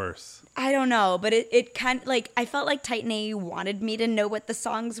better or worse? I don't know, but it kind of like, I felt like Titan AE wanted me to know what the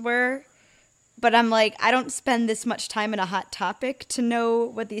songs were. But I'm like, I don't spend this much time in a Hot Topic to know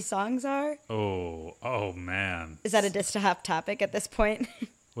what these songs are. Oh man. Is that a diss to Hot Topic at this point?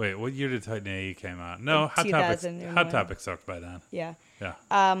 Wait, what year did Titan AE came out? No, Hot 2001. Topic sucked by then. Yeah.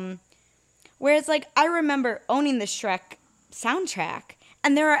 Yeah. Whereas, like, I remember owning the Shrek soundtrack,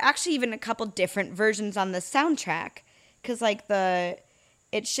 and there are actually even a couple different versions on the soundtrack, because, like,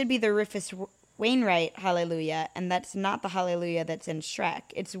 it should be the Rufus Wainwright Hallelujah, and that's not the Hallelujah that's in Shrek.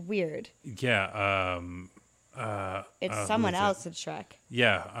 It's weird. Yeah. It's someone else in Shrek.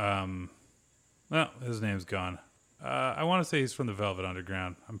 Yeah. Well, his name's gone. I want to say he's from the Velvet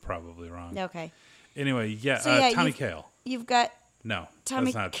Underground. I'm probably wrong. Okay. Anyway, yeah, So, yeah, Tommy Kail. You've got... No,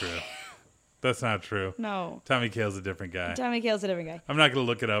 Tommy that's not true. That's not true. No. Tommy Kail's a different guy. Tommy Kail's a different guy. I'm not going to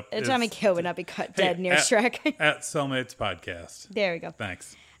look it up. Tommy Kail would not be caught dead near Shrek. At Cellmates Podcast. There we go.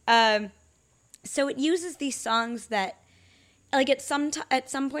 Thanks. So it uses these songs that, like, at some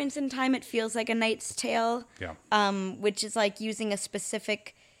points in time, it feels like A Knight's Tale. Yeah. Which is like using a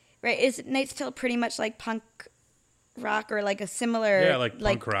specific, right? Is Knight's Tale pretty much like punk rock or like a similar, Yeah, like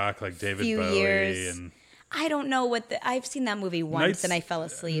punk rock, like David few Bowie years. and I don't know what I've seen that movie once and I fell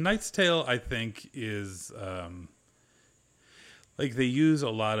asleep. Knight's Tale, I think, is like they use a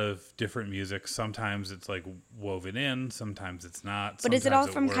lot of different music. Sometimes it's like woven in, sometimes it's not. But is it all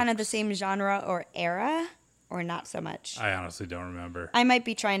from works. kind of the same genre or era, or not so much? I honestly don't remember. I might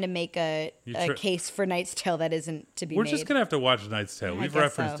be trying to make a case for Knight's Tale that isn't to be We're made. just going to have to watch Knight's Tale. We've guess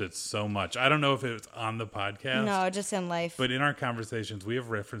referenced so. it so much. I don't know if it's on the podcast. No, just in life. But in our conversations, we have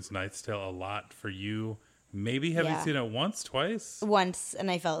referenced Knight's Tale a lot for you. Maybe have you seen it once, twice? Once, and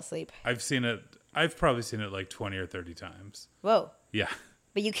I fell asleep. I've probably seen it like 20 or 30 times. Whoa. Yeah.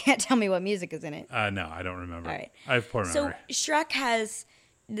 But you can't tell me what music is in it. No, I don't remember. All right. I have poor memory. So Shrek has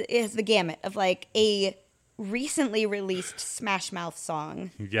the gamut of like a recently released Smash Mouth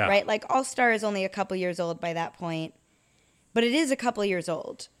song. Yeah. Right? Like All Star is only a couple years old by that point. But it is a couple years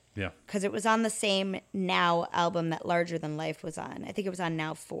old. Yeah. Because it was on the same Now album that Larger Than Life was on. I think it was on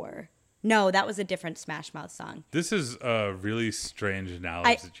Now 4. No, that was a different Smash Mouth song. This is a really strange knowledge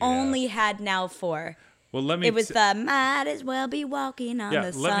I that you only have. had Now 4. Well, let me. It was the Might As Well Be Walking on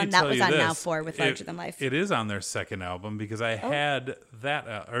the Sun. That was on Now 4 with Larger Than Life. It is on their second album because I had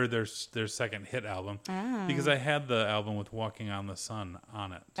that, or their second hit album, because I had the album with Walking on the Sun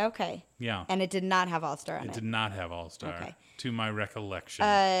on it. Okay. Yeah. And it did not have All Star on It it. did not have All Star, Okay. to my recollection.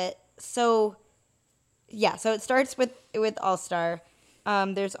 So it starts with All Star.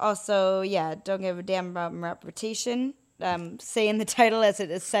 There's also, Don't Give a Damn About My Reputation, saying the title as it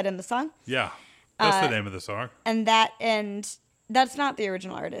is said in the song. Yeah. That's the name of the song. And that's not the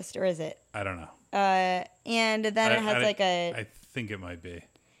original artist, or is it? I don't know. And then it has I think it might be.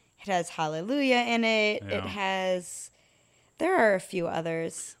 it has Hallelujah in it. Yeah. There are a few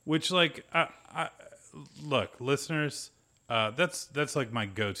others. Which, like, look, listeners, that's like my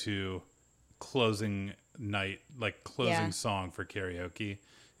go-to closing night, like closing song for karaoke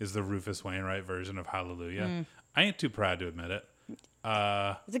is the Rufus Wainwright version of Hallelujah. I ain't too proud to admit it.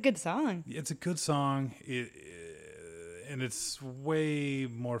 It's a good song. It's a good song, and it's way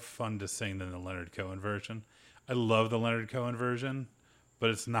more fun to sing than the Leonard Cohen version. I love the Leonard Cohen version, but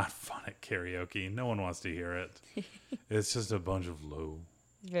it's not fun at karaoke. No one wants to hear it. It's just a bunch of low,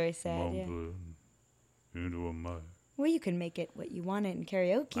 Very sad, yeah. mumbling into a mic. Well, you can make it what you want it in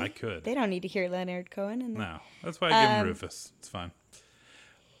karaoke. I could. They don't need to hear Leonard Cohen. And No, that's why I give him Rufus. It's fine.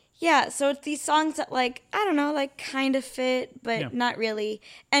 Yeah, so it's these songs that, like, I don't know, like, kind of fit, but not really.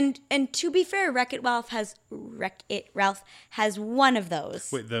 And to be fair, Wreck-It Ralph has one of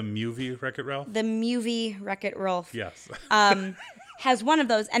those. Wait, the movie Wreck-It Ralph? The movie Wreck-It Ralph Yes. has one of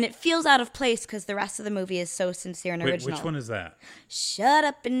those, and it feels out of place because the rest of the movie is so sincere and Wait, original. which one is that? Shut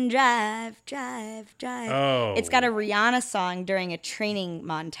up and drive, drive, drive. Oh. It's got a Rihanna song during a training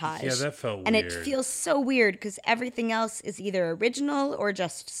montage. Yeah, that felt and weird. it feels so weird because everything else is either original or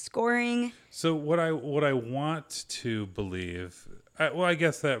just scoring. So what I want to believe, I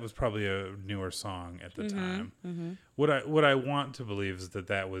guess that was probably a newer song at the time. Mm-hmm. What I want to believe is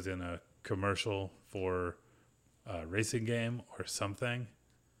that was in a commercial for a racing game or something.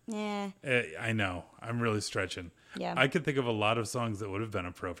 Yeah. I know I'm really stretching. Yeah. I could think of a lot of songs that would have been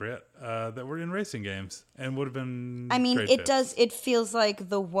appropriate that were in racing games and would have been. I mean, great it fits. does. It feels like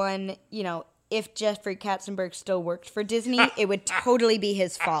the one, if Jeffrey Katzenberg still worked for Disney, it would totally be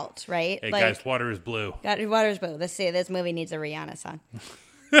his fault, right? Hey like, guys, water is blue. Water's blue. Let's say this movie needs a Rihanna song.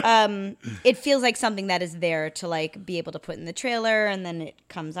 It feels like something that is there to like be able to put in the trailer and then it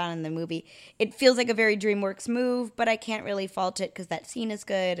comes on in the movie. It feels like a very DreamWorks move, but I can't really fault it because that scene is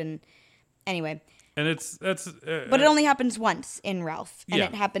good. And anyway, And but but it only happens once in Ralph, and Yeah.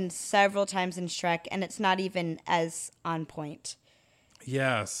 it happens several times in Shrek, and it's not even as on point.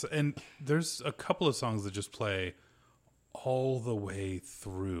 Yes, and there's a couple of songs that just play all the way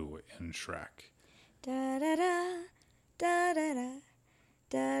through in Shrek. Da da da da da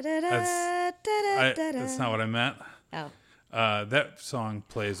da da da da da da. That's not what I meant. Oh. That song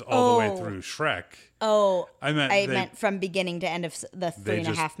plays all the way Oh. through Shrek. Oh, I meant from beginning to end of the they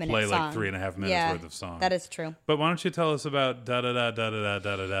 3.5 just minute play song. like 3.5 minutes worth of song. That is true. But why don't you tell us about da da da da da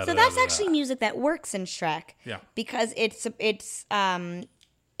da da da? So that's actually music that works in Shrek. Yeah. Because it's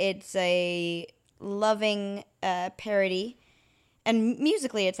a loving parody, and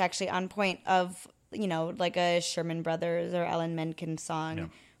musically it's actually on point of like a Sherman Brothers or Ellen Menken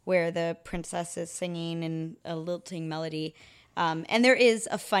song where the princess is singing in a lilting melody. And there is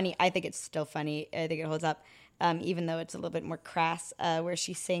I think it's still funny. I think it holds up. Even though it's a little bit more crass, where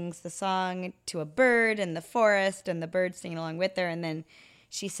she sings the song to a bird in the forest and the bird singing along with her. And then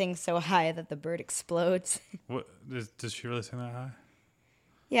she sings so high that the bird explodes. What does she really sing that high?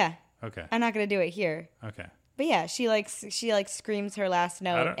 Yeah. Okay. I'm not going to do it here. Okay. But yeah, she screams her last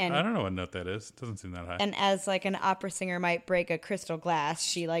note, I don't know what note that is. It doesn't seem that high. and as like an opera singer might break a crystal glass,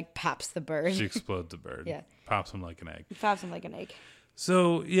 she like pops the bird. She explodes the bird. Yeah. Pops him like an egg. Pops him like an egg.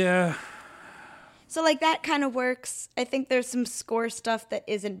 So yeah. So like that kind of works. I think there's some score stuff that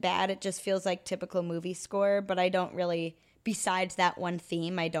isn't bad. It just feels like typical movie score, but I don't really. Besides that one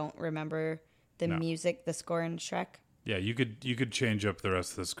theme, I don't remember the music, the score in Shrek. Yeah, you could change up the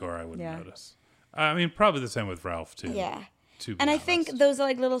rest of the score. I wouldn't Yeah. notice. I mean, probably the same with Ralph too. Yeah. To be And I honest. think those are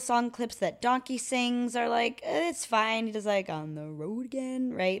like little song clips that Donkey sings are like, it's fine. He does like on the road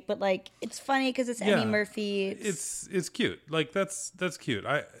again, right? But like, it's funny because it's Eddie Murphy. It's cute. Like that's cute.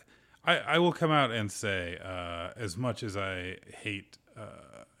 I will come out and say, as much as I hate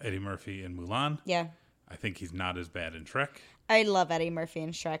Eddie Murphy in Mulan, Yeah. I think he's not as bad in Shrek. I love Eddie Murphy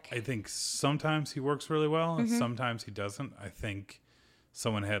in Shrek. I think sometimes he works really well, and sometimes he doesn't. I think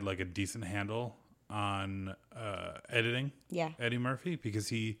someone had like a decent handle on editing Yeah. Eddie Murphy, because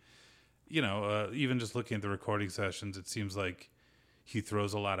he, even just looking at the recording sessions, it seems like he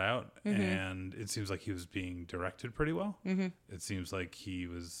throws a lot out, and it seems like he was being directed pretty well. It seems like he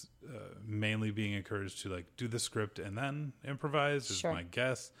was mainly being encouraged to like do the script and then improvise, is Sure. my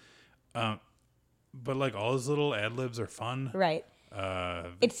guess. But like all his little ad libs are fun. Right.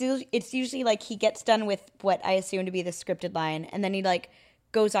 It's usually like he gets done with what I assume to be the scripted line, and then he like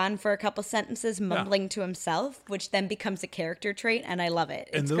goes on for a couple sentences mumbling to himself, which then becomes a character trait, and I love it.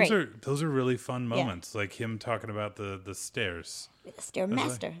 It's And great. those are really fun moments, like him talking about the stairs. The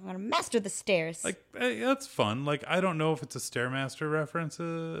Stairmaster. I'm gonna master the stairs. Like that's fun. Like I don't know if it's a Stairmaster reference.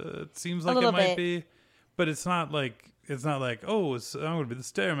 It seems like it little might bit. be, but it's not like oh, I'm going to be the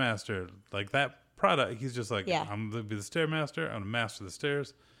Stairmaster. Like that product. He's just like, Yeah. I'm going to be the Stairmaster. I'm going to master the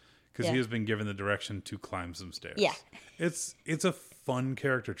stairs, because he Yeah. has been given the direction to climb some stairs. Yeah. It's a fun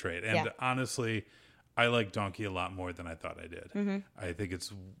character trait, and Yeah. honestly, I like Donkey a lot more than I thought I did. Mm-hmm. I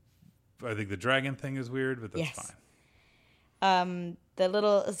think the dragon thing is weird, but that's Yes. fine.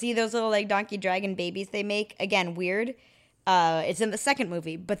 Those little like donkey dragon babies they make, again, weird. It's in the second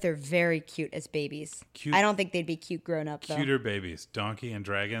movie, but they're very cute as babies. Cute. I don't think they'd be cute grown up though. Cuter babies, Donkey and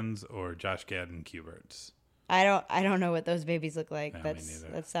Dragons, or Josh Gad and Q-Birds. I don't know what those babies look like. me neither.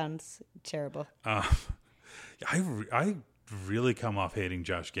 That sounds terrible. I really come off hating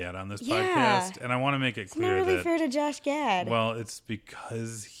Josh Gad on this Yeah. podcast, and I want to make it It's not clear really that fair to Josh Gad. well, it's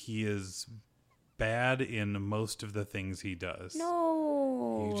because he is bad in most of the things he does.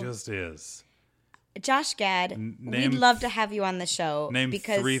 no. He just is. Josh Gad, name we'd love to have you on the show. Name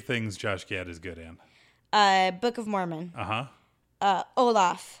because 3 things Josh Gad is good in. Book of Mormon, Uh-huh.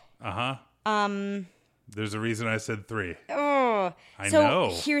 Olaf. Uh-huh. There's a reason I said 3. Oh, I so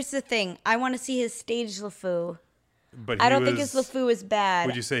know. here's the thing. I want to see his stage LeFou. But I don't think his LeFou is bad.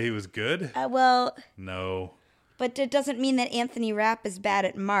 Would you say he was good? Well, No. but it doesn't mean that Anthony Rapp is bad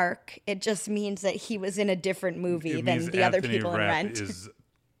at Mark. It just means that he was in a different movie It than means the other Anthony people in Rapp Rent. is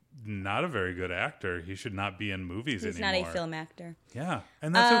not a very good actor. He should not be in movies He's anymore. not a film actor. Yeah,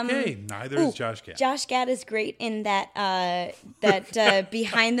 and that's okay. Neither is Josh Gad. Josh Gad is great in that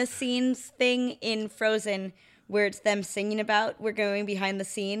behind the scenes thing in Frozen, where it's them singing about we're going behind the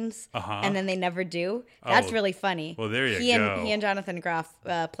scenes, and then they never do. That's Oh, really funny. well, there you he go. He and Jonathan Groff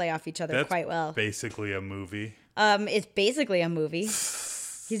play off each other That's quite well. basically a movie. It's basically a movie.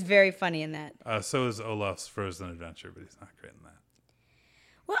 He's very funny in that. So is Olaf's Frozen Adventure, but he's not great in that.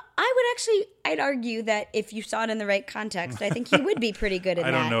 Well, I'd argue that if you saw it in the right context, I think he would be pretty good in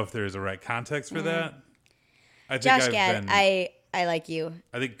I that. don't know if there's a right context for that. I think Josh I've Gad, been, I like you.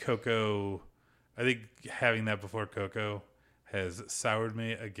 I think having that before Coco has soured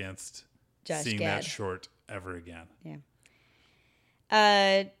me against Josh seeing Gad. that short ever again. Yeah.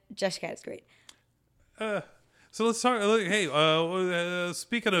 Josh Gad is great. So let's talk. Hey,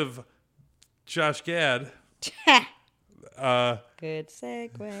 speaking of Josh Gad, Good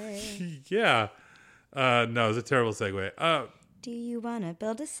segue. yeah, no, it's a terrible segue. Do you want to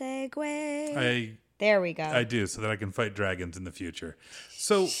build a Segway? I There we go. I do, so that I can fight dragons in the future.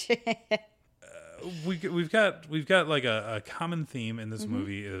 So we've got like a common theme in this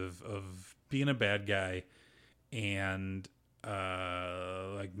movie of being a bad guy and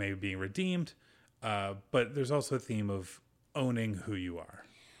like maybe being redeemed, but there's also a theme of owning who you are.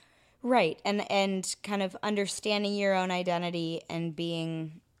 Right, and kind of understanding your own identity and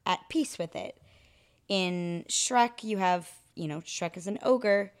being at peace with it. In Shrek, you have, Shrek is an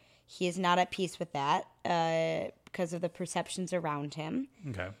ogre. He is not at peace with that because of the perceptions around him.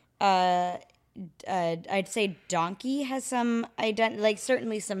 Okay. I'd say Donkey has some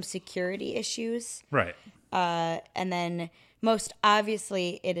certainly some security issues. Right. And then most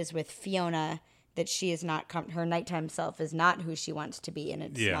obviously it is with Fiona that she is not, her nighttime self is not who she wants to be, and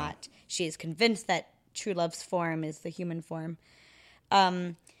it's Yeah. not, she is convinced that true love's form is the human form.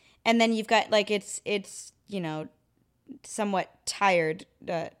 And then you've got, like, it's somewhat tiredly,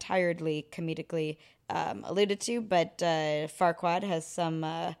 comedically alluded to, but Farquaad has some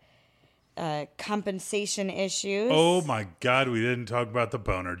compensation issues. Oh my God, we didn't talk about the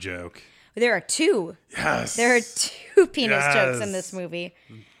boner joke. There are two. Yes. There are two penis jokes in Yes. this movie.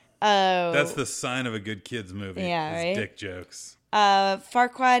 That's the sign of a good kids movie. Yeah, is right? Dick jokes.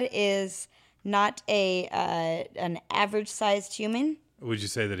 Farquaad is not an average-sized human. Would you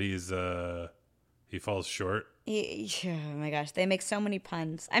say that he falls short? Oh my gosh, they make so many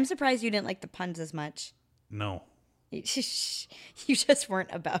puns. I'm surprised you didn't like the puns as much. No. You just weren't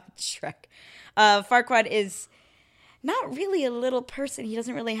about Shrek. Farquaad is not really a little person. He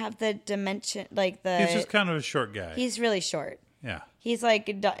doesn't really have the dimension, like the. He's just kind of a short guy. He's really short. Yeah. He's like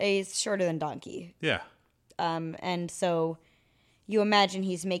he's shorter than Donkey. Yeah. And so you imagine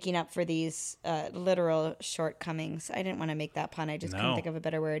he's making up for these literal shortcomings. I didn't want to make that pun. I just couldn't No. think of a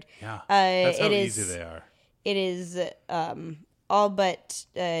better word. Yeah. That's how it easy is- they are. It is all but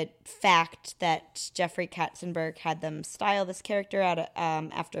fact that Jeffrey Katzenberg had them style this character out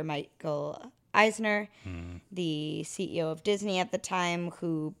after Michael Eisner, the CEO of Disney at the time,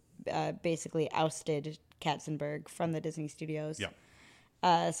 who basically ousted Katzenberg from the Disney studios.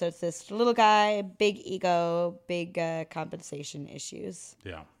 Yeah. So it's this little guy, big ego, big compensation issues.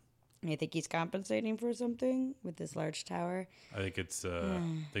 Yeah. You think he's compensating for something with this large tower? I think it's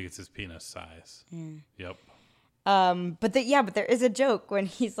his penis size. Yep. But there is a joke when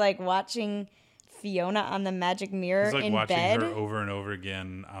he's like watching Fiona on the magic mirror He's like in watching bed, her over and over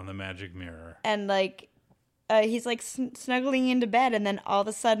again on the magic mirror. and like he's like snuggling into bed, and then all of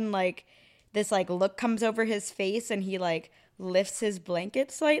a sudden like this like look comes over his face, and he like lifts his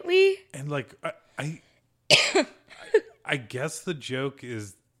blanket slightly. And like I guess the joke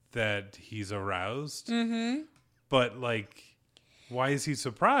is that he's aroused. Mm-hmm. But like, why is he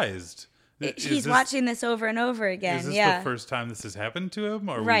surprised? He's watching this over and over again. Is this yeah, the first time this has happened to him?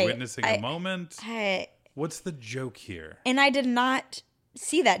 Are Right. we witnessing a moment? I- What's the joke here? and I did not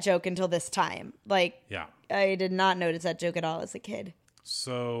see that joke until this time. Like Yeah. I did not notice that joke at all as a kid.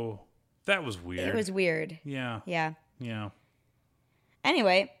 So that was weird. It was weird. Yeah. Yeah. Yeah.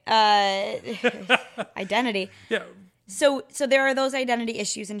 Anyway, identity. Yeah. So there are those identity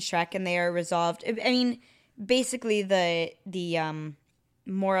issues in Shrek, and they are resolved. I mean, basically the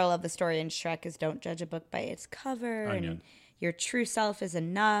moral of the story in Shrek is don't judge a book by its cover, and Onion. your true self is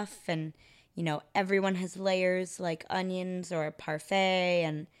enough, and everyone has layers like onions or a parfait,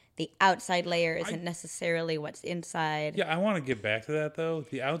 and the outside layer isn't necessarily what's inside. Yeah, I want to get back to that though.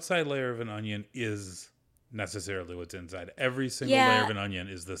 The outside layer of an onion is necessarily what's inside. Every single Yeah. layer of an onion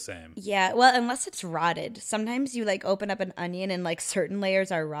is the same. Yeah, well, unless it's rotted. Sometimes you like open up an onion and like certain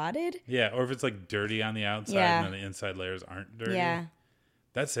layers are rotted. Yeah, or if it's like dirty on the outside Yeah. and then the inside layers aren't dirty. Yeah.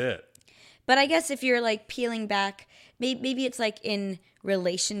 That's it. But I guess if you're like peeling back, maybe it's like in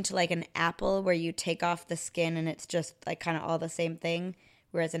relation to like an apple where you take off the skin and it's just like kind of all the same thing.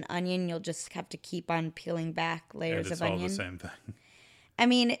 Whereas an onion, you'll just have to keep on peeling back And layers it's of all onion. the same thing. I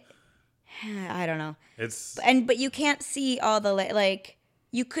mean, I don't know. It's But you can't see all the like.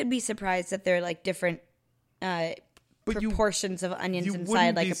 You could be surprised that they're like different But you- proportions of onions you inside,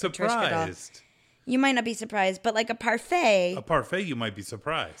 wouldn't like be a Patricia doll. surprised. You might not be surprised, but like a parfait. A parfait, you might be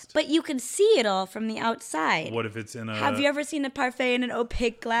surprised. But you can see it all from the outside. What if it's in a... Have you ever seen a parfait in an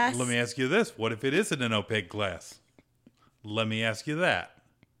opaque glass? Let me ask you this. What if it is in an opaque glass? Let me ask you that.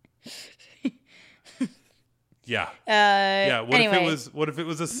 Yeah. Yeah. anyway. What if it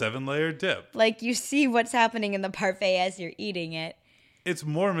was a 7-layer dip? Like you see what's happening in the parfait as you're eating it. It's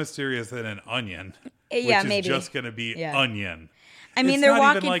more mysterious than an onion. Yeah, which is maybe. just going to be Yeah. onion. I mean, It's they're not even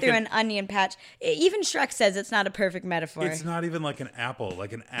walking like through an onion patch. Even Shrek says it's not a perfect metaphor. It's not even like an apple.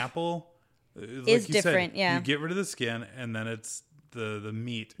 Like an apple like Is you said, different, yeah. You get rid of the skin, and then it's the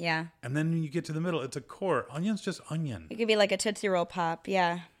meat. Yeah. And then when you get to the middle, it's a core. Onion's just onion. It could be like a Tootsie Roll pop.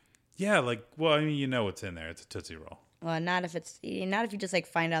 Yeah. Yeah, like, well, I mean, you know what's in there. It's a Tootsie Roll. Well, not if you just like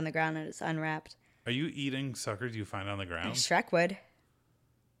find it on the ground and it's unwrapped. Are you eating suckers you find on the ground? Shrek would.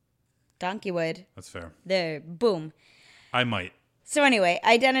 Donkey would. That's fair. There. Boom. I might. So anyway,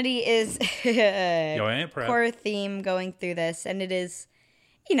 identity is Yo, I ain't proud. core theme going through this, and it is,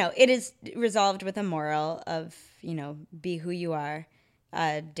 it is resolved with a moral of, be who you are,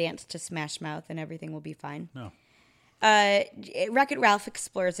 dance to Smash Mouth, and everything will be fine. No. Wreck-It Ralph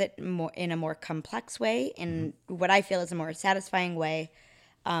explores it in a more complex way, in what I feel is a more satisfying way,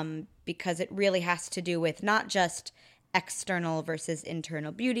 because it really has to do with not just external versus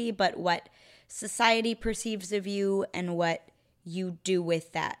internal beauty, but what society perceives of you and what you do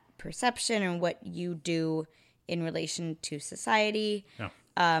with that perception and what you do in relation to society. Yeah.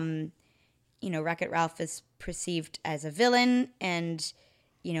 Wreck-It Ralph is perceived as a villain, and,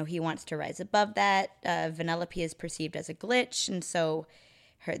 he wants to rise above that. Vanellope is perceived as a glitch, and so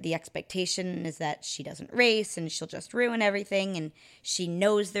the expectation is that she doesn't race and she'll just ruin everything, and she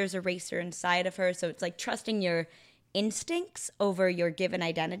knows there's a racer inside of her. So it's like trusting your instincts over your given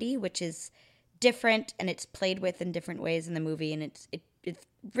identity, which is different, and it's played with in different ways in the movie, and it's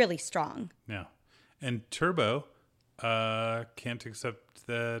really strong. Yeah. And Turbo can't accept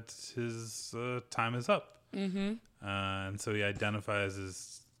that his time is up. Mm-hmm. And so he identifies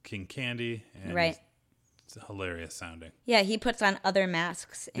as King Candy. And right. It's hilarious sounding. Yeah, he puts on other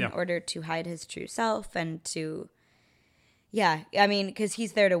masks in order to hide his true self and to... Yeah, I mean, because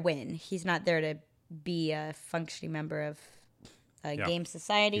he's there to win. He's not there to be a functioning member of a game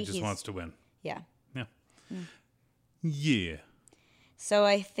society. He just wants to win. Yeah. Yeah. Yeah. So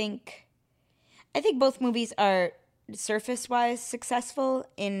I think both movies are surface-wise successful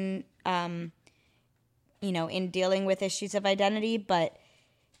in, in dealing with issues of identity, but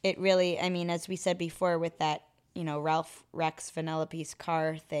it really, I mean, as we said before with that, Ralph wrecks Vanellope's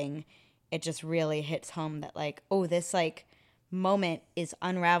car thing, it just really hits home that like, oh, this like moment is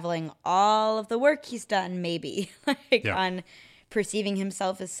unraveling all of the work he's done, maybe, on perceiving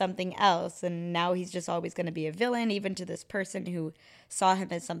himself as something else, and now he's just always going to be a villain, even to this person who saw him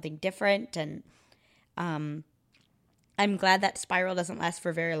as something different. And I'm glad that spiral doesn't last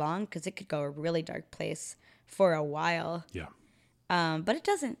for very long, because it could go a really dark place for a while. Yeah. But it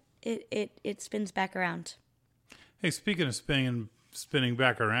doesn't. It spins back around. Hey, speaking of spinning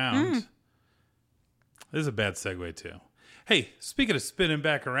back around, this is a bad segue too. Hey, speaking of spinning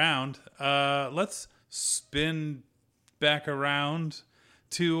back around, let's spin back around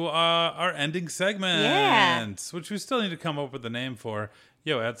to our ending segment, which we still need to come up with a name for.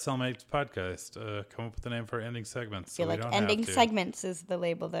 At Cellmates Podcast, come up with a name for our ending segments. So I feel like ending segments is the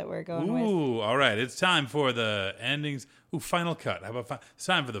label that we're going with. Ooh, all right. It's time for the endings. Ooh, final cut. How about it's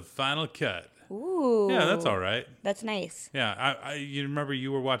time for the final cut. Ooh. Yeah, that's all right. That's nice. Yeah, you remember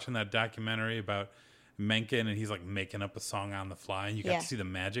you were watching that documentary about Mencken, and he's like making up a song on the fly, and you got to see the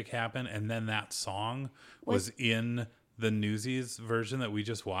magic happen, and then that song was in the Newsies version that we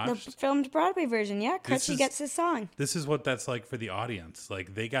just watched. The filmed Broadway version, yeah. Crutchy gets his song. This is what that's like for the audience.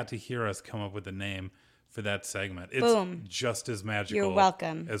 Like, they got to hear us come up with a name for that segment. It's just as magical. You're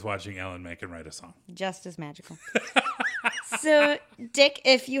welcome. As watching Alan Menken write a song. Just as magical. So, Dick,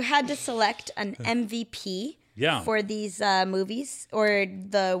 if you had to select an MVP for these movies, or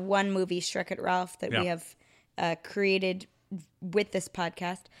the one movie, Wreck-It Ralph, that we have created with this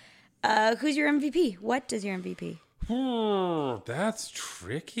podcast, who's your MVP? What is your MVP? That's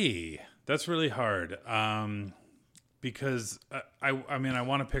tricky. That's really hard. Because I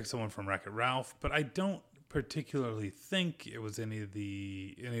want to pick someone from Wreck-It Ralph, but I don't particularly think it was any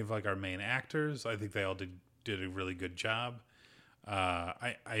of like our main actors. I think they all did a really good job.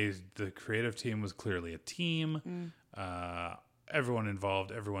 The creative team was clearly a team. Everyone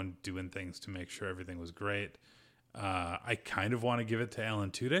involved, everyone doing things to make sure everything was great. I kind of want to give it to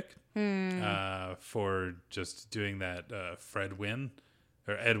Alan Tudyk for just doing that Ed Wynn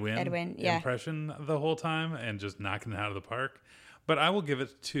impression the whole time and just knocking it out of the park. But I will give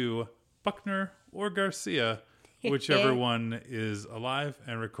it to Buckner or Garcia, whichever one is alive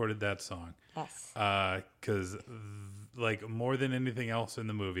and recorded that song. Yes. Because like more than anything else in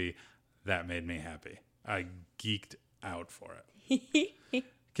the movie, that made me happy. I geeked out for it.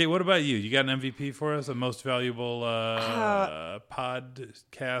 Okay, what about you? You got an MVP for us? A most valuable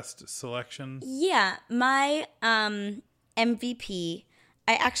podcast selection? Yeah, my MVP,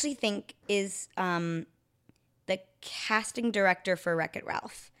 I actually think, is the casting director for Wreck-It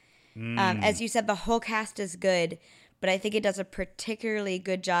Ralph. As you said, the whole cast is good, but I think it does a particularly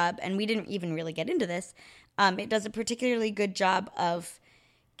good job, and we didn't even really get into this, it does a particularly good job of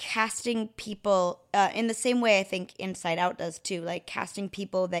casting people in the same way I think Inside Out does too, like casting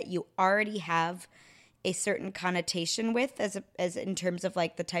people that you already have a certain connotation with as in terms of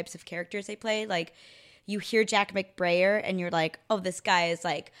like the types of characters they play. Like you hear Jack McBrayer and you're like, oh, this guy is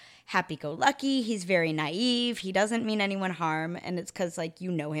like happy-go-lucky, he's very naive, he doesn't mean anyone harm, and it's because like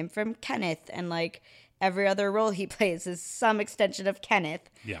you know him from Kenneth, and like every other role he plays is some extension of Kenneth.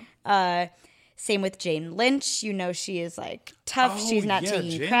 Yeah. Same with Jane Lynch. You know she is like tough. She's not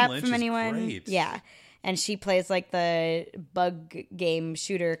taking Jane crap Lynch from anyone. Great. Yeah. And she plays like the bug game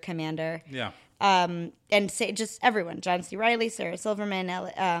shooter commander. Yeah. And say just everyone. John C. Reilly, Sarah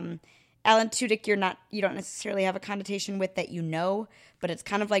Silverman, Alan Tudyk, you don't necessarily have a connotation with that, but it's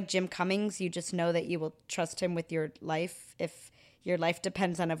kind of like Jim Cummings. You just know that you will trust him with your life if your life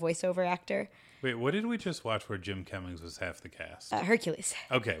depends on a voiceover actor. Wait, what did we just watch where Jim Cummings was half the cast? Hercules.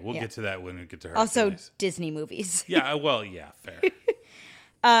 Okay, we'll get to that when we get to Hercules. Also Disney movies. Yeah, well, yeah, fair.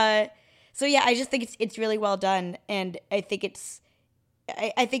 So yeah, I just think it's really well done, and I think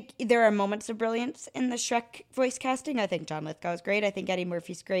I think there are moments of brilliance in the Shrek voice casting. I think John Lithgow is great. I think Eddie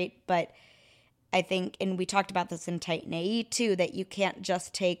Murphy's great, but I think, and we talked about this in Titan AE too, that you can't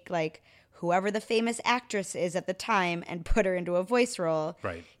just take like whoever the famous actress is at the time and put her into a voice role.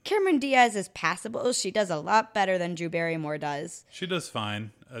 Right. Cameron Diaz is passable. She does a lot better than Drew Barrymore does. She does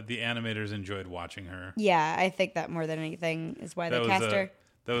fine. The animators enjoyed watching her. Yeah, I think that more than anything is why they cast her.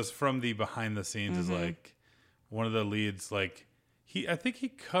 That was from the behind the scenes. Is like one of the leads. Like I think he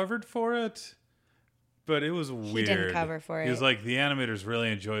covered for it, but it was weird. He didn't cover for it. He was like, the animators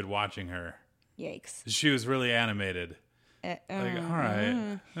really enjoyed watching her. Yikes. She was really animated. Like, all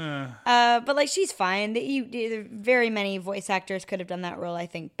right. But like, she's fine. Very many voice actors could have done that role, I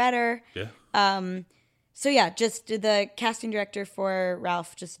think, better. Yeah. So yeah, just the casting director for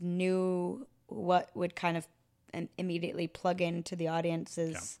Ralph just knew what would kind of immediately plug into the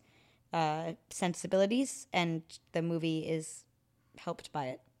audience's sensibilities, and the movie is helped by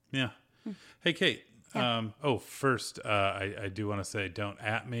it. Yeah. Hey, Kate. Yeah. First, I do want to say, don't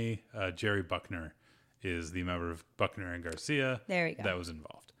at me. Jerry Buckner is the member of Buckner and Garcia. There we go. That was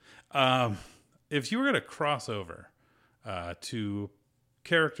involved. If you were going to cross over to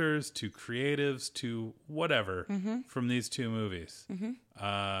characters, to creatives, to whatever from these two movies,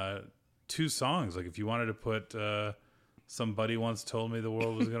 two songs, like if you wanted to put Somebody Once Told Me the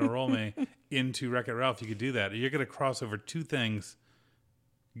World Was Going to Roll Me into Wreck-It Ralph, you could do that. You're going to cross over two things.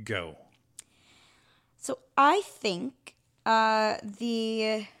 Go. So I think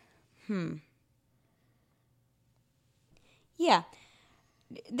yeah,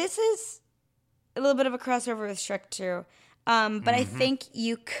 this is a little bit of a crossover with Shrek 2. But I think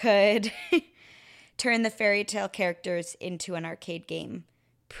you could turn the fairy tale characters into an arcade game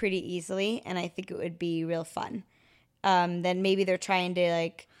pretty easily, and I think it would be real fun. Then maybe they're trying to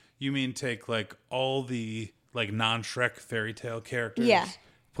like... You mean take like all the like non-Shrek fairy tale characters,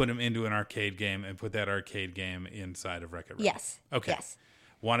 put them into an arcade game, and put that arcade game inside of Wreck-It Ralph? Yes. Okay. Yes.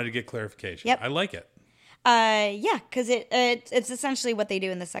 Wanted to get clarification. Yep. I like it. Yeah, because it's essentially what they do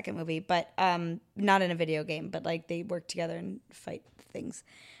in the second movie, but not in a video game, but like they work together and fight things.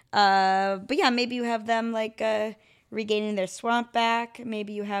 But yeah, maybe you have them like regaining their swamp back.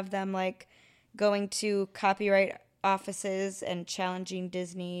 Maybe you have them like going to copyright offices and challenging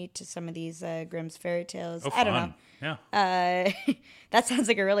Disney to some of these Grimm's fairy tales. Oh, I don't know. Yeah. That sounds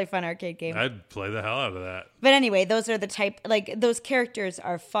like a really fun arcade game. I'd play the hell out of that. But anyway, those are the type, like, those characters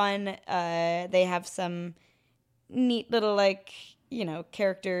are fun. They have some neat little, like,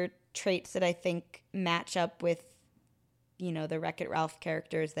 character traits that I think match up with, the Wreck-It Ralph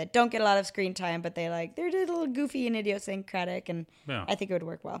characters that don't get a lot of screen time, but they're a little goofy and idiosyncratic, and I think it would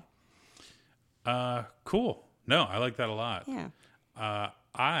work well. Cool. No, I like that a lot. Yeah.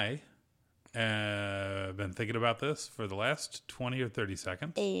 I have been thinking about this for the last 20 or 30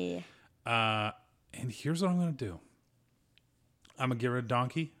 seconds. And here's what I'm going to do. I'm going to get rid of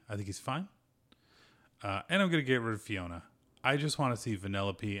Donkey. I think he's fine. And I'm going to get rid of Fiona. I just want to see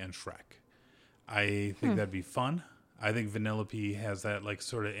Vanellope and Shrek. I think that'd be fun. I think Vanellope has that like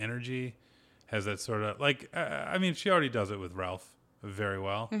sort of energy, has that sort of like, I mean, she already does it with Ralph very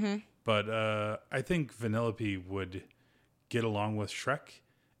well. Mm-hmm. But I think Vanellope would get along with Shrek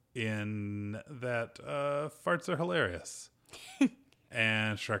in that farts are hilarious.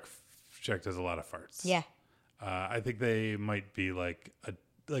 And Shrek does a lot of farts. Yeah. I think they might be like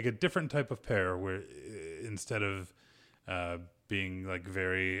a different type of pair where instead of being like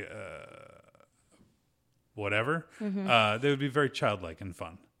very whatever, they would be very childlike and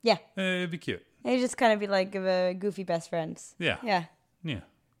fun. Yeah. It'd be cute. They just kind of be like goofy best friends. Yeah. Yeah. Yeah.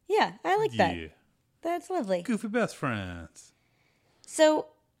 Yeah, I like that. Yeah. That's lovely. Goofy best friends. So,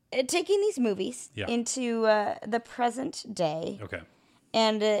 taking these movies Yeah. into the present day, Okay.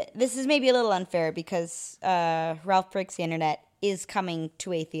 and this is maybe a little unfair because Ralph Breaks the Internet is coming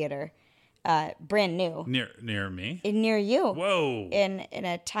to a theater, brand new. Near me? Near you. Whoa. In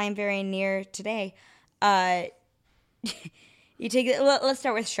a time very near today. You take it. Let's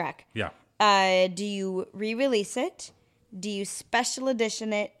start with Shrek. Yeah. Do you re-release it? Do you special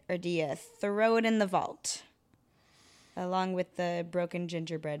edition it, or do you throw it in the vault? Along with the broken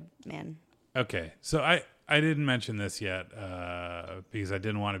gingerbread man. Okay, so I didn't mention this yet because I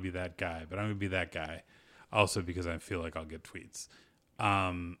didn't want to be that guy, but I'm going to be that guy. Also because I feel like I'll get tweets.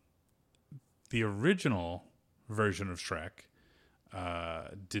 the original version of Shrek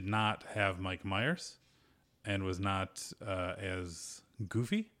did not have Mike Myers and was not as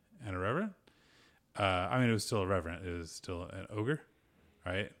goofy and irreverent. I mean, it was still irreverent. It was still an ogre,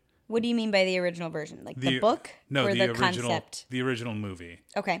 right? What do you mean by the original version? Like the book? No, or the original concept? The original movie.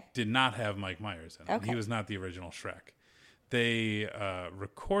 Okay. Did not have Mike Myers in it. Okay. He was not the original Shrek. They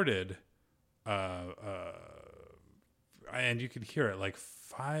recorded, and you could hear it, like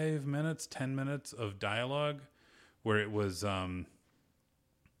 5 minutes, 10 minutes of dialogue where it was, oh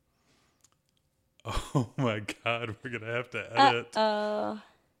my God, we're going to have to edit.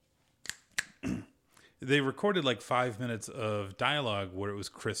 They recorded like 5 minutes of dialogue where it was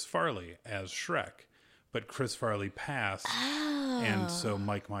Chris Farley as Shrek, but Chris Farley passed, and so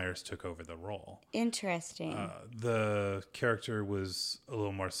Mike Myers took over the role. Interesting. The character was a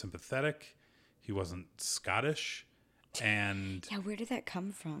little more sympathetic. He wasn't Scottish, and yeah, where did that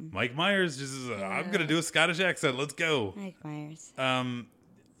come from? Mike Myers just is, I'm going to do a Scottish accent. Let's go. Mike Myers.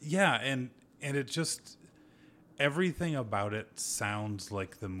 Yeah, and it just... everything about it sounds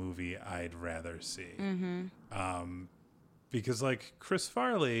like the movie I'd rather see. Mm-hmm. Because, like, Chris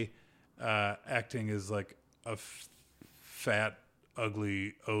Farley acting as, like, a fat,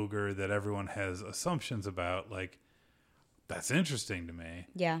 ugly ogre that everyone has assumptions about, like, that's interesting to me.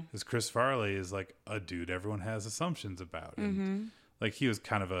 Yeah. Because Chris Farley is, like, a dude everyone has assumptions about. And, like, he was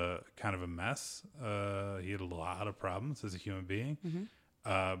kind of a mess. He had a lot of problems as a human being.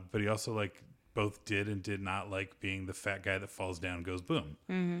 Mm-hmm. But he also, like... both did and did not like being the fat guy that falls down and goes boom.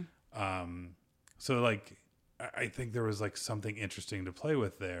 Mm-hmm. So like, I think there was like something interesting to play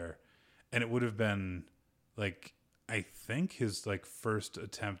with there, and it would have been like, I think his like first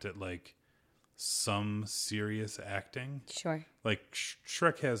attempt at like some serious acting. Sure. Like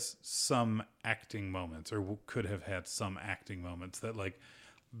Shrek has some acting moments, or could have had some acting moments that like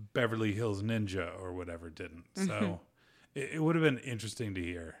Beverly Hills Ninja or whatever didn't. Mm-hmm. So it would have been interesting to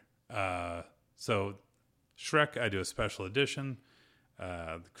hear. So Shrek, I do a special edition.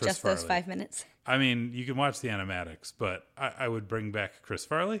 Chris Just Farley. those 5 minutes. I mean, you can watch the animatics, but I would bring back Chris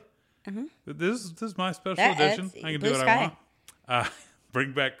Farley. Mm-hmm. This is my special edition. I can do what I want.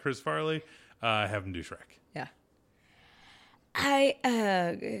 Bring back Chris Farley. Have him do Shrek. Yeah.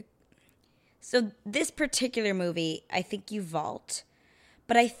 So this particular movie, I think you vault.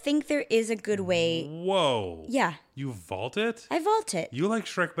 But I think there is a good way. Whoa. Yeah. You vault it? I vault it. You like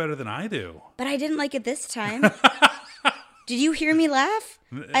Shrek better than I do. But I didn't like it this time. Did you hear me laugh?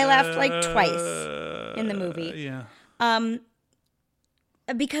 I laughed like twice in the movie. Yeah.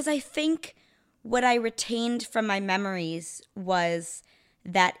 Because I think what I retained from my memories was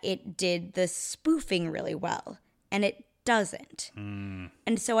that it did the spoofing really well. And it doesn't. Mm.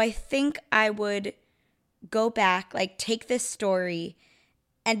 And so I think I would go back, like take this story...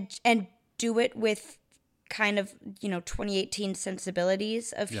 and do it with kind of, 2018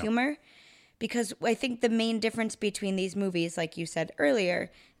 sensibilities of humor. Because I think the main difference between these movies, like you said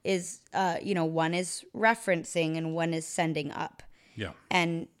earlier, is, one is referencing and one is sending up. Yeah.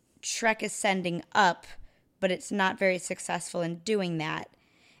 And Shrek is sending up, but it's not very successful in doing that.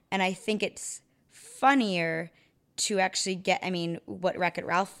 And I think it's funnier to actually what Wreck-It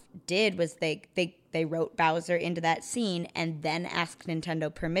Ralph did was they wrote Bowser into that scene and then asked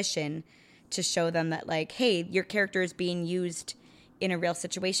Nintendo permission to show them that, like, hey, your character is being used in a real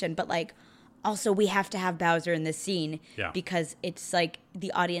situation, but, like, also we have to have Bowser in this scene because it's, like,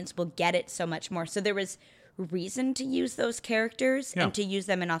 the audience will get it so much more. So there was reason to use those characters and to use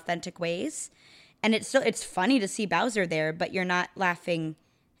them in authentic ways. And it's funny to see Bowser there, but you're not laughing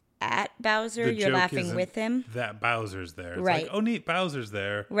at Bowser, you're laughing with him. That Bowser's there. It's right. like, oh, neat, Bowser's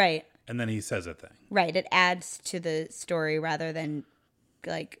there. Right. And then he says a thing. Right. It adds to the story rather than,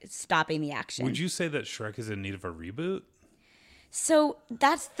 like, stopping the action. Would you say that Shrek is in need of a reboot? So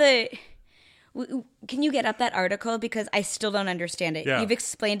that's the... Can you get up that article? Because I still don't understand it. Yeah. You've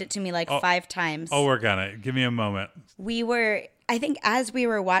explained it to me like 5 times. I'll work on it. Give me a moment. I think as we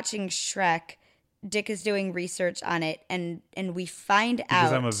were watching Shrek, Dick is doing research on it, and we find out...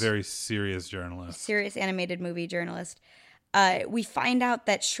 Because I'm a very serious journalist. Serious animated movie journalist. We find out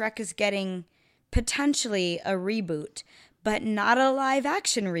that Shrek is getting potentially a reboot, but not a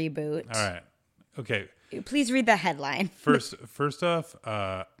live-action reboot. All right. Okay. Please read the headline. First off,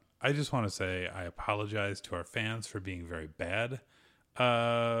 I just want to say I apologize to our fans for being very bad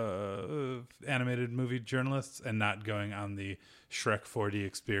animated movie journalists and not going on the Shrek 4D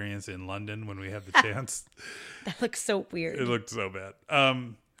experience in London when we had the chance. That looks so weird. It looked so bad.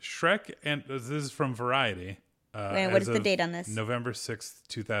 Shrek, and this is from Variety. What is the date on this? November 6th,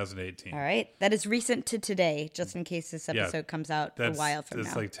 2018. All right. That is recent to today, just in case this episode comes out a while from now.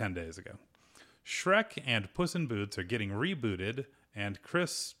 It's like 10 days ago. Shrek and Puss in Boots are getting rebooted, and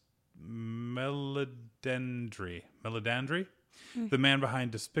Chris Meledandri, the man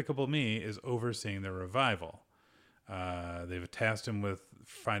behind Despicable Me, is overseeing their revival. They've tasked him with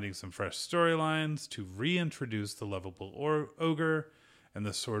finding some fresh storylines to reintroduce the lovable ogre and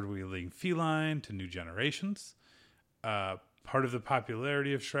the sword-wielding feline to new generations. Part of the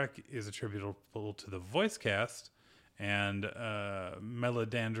popularity of Shrek is attributable to the voice cast, and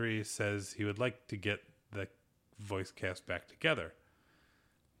Meledandri says he would like to get the voice cast back together.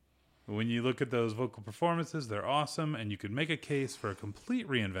 When you look at those vocal performances, they're awesome, and you could make a case for a complete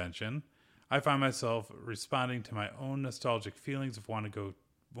reinvention. I find myself responding to my own nostalgic feelings of wanting to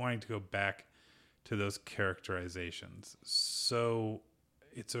go back to those characterizations. So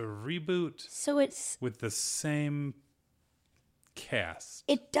it's a reboot. So it's with the same cast.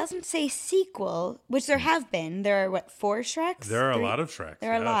 It doesn't say sequel, which there have been. There are 4 Shreks? There are a lot of Shreks.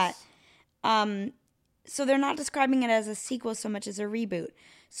 There are a lot. So they're not describing it as a sequel so much as a reboot.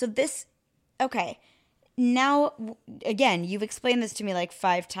 So this, okay. Now, again, you've explained this to me like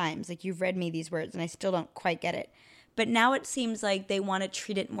 5 times. Like, you've read me these words, and I still don't quite get it. But now it seems like they want to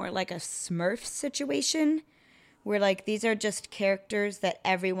treat it more like a Smurf situation, where, like, these are just characters that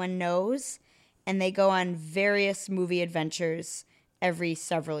everyone knows, and they go on various movie adventures every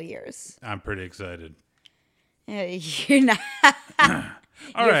several years. I'm pretty excited. You're not.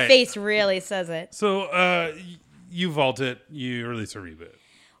 All Your right. face really says it. So, you vault it. You release a reboot.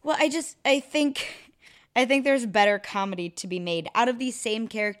 Well, I think there's better comedy to be made out of these same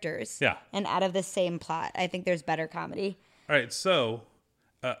characters. Yeah. And out of the same plot. I think there's better comedy. All right. So,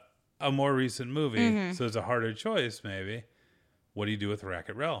 a more recent movie. So it's a harder choice, maybe. What do you do with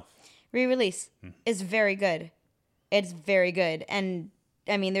Wreck-It Ralph? Re-release is very good. It's very good. And,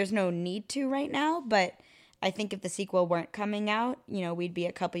 I mean, there's no need to right now, but I think if the sequel weren't coming out, you know, we'd be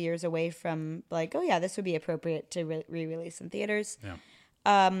a couple years away from, like, oh, yeah, this would be appropriate to re-release in theaters. Yeah.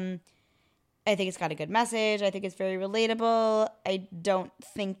 I think it's got a good message. I think it's very relatable. I don't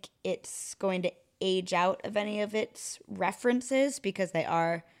think it's going to age out of any of its references because they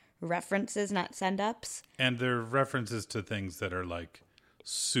are references, not send-ups. And they're references to things that are, like,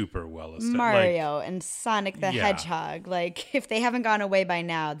 super well established. Mario and Sonic the Yeah. Hedgehog. Like, if they haven't gone away by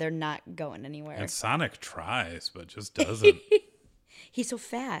now, they're not going anywhere. And Sonic tries, but just doesn't. He's so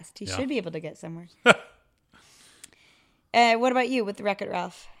fast. He Yeah. should be able to get somewhere. What about you with Wreck-It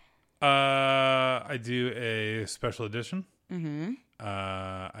Ralph? I do a special edition. Mm-hmm.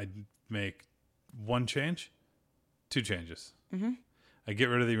 I make 1 change, 2 changes. Mm-hmm. I get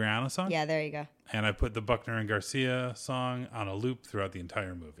rid of the Rihanna song. Yeah, there you go. And I put the Buckner and Garcia song on a loop throughout the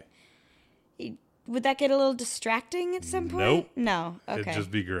entire movie. Would that get a little distracting at some point? Nope. No. Okay. It'd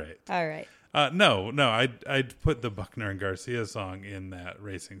just be great. All right. No, I'd put the Buckner and Garcia song in that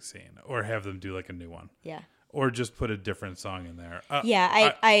racing scene, or have them do like a new one. Yeah. Or just put a different song in there.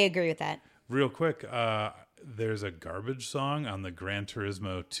 Yeah, I agree with that. Real quick, there's a Garbage song on the Gran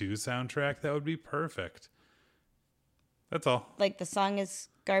Turismo 2 soundtrack that would be perfect. That's all. Like the song is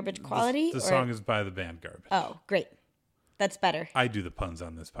garbage quality? The song is by the band Garbage. Oh, great. That's better. I do the puns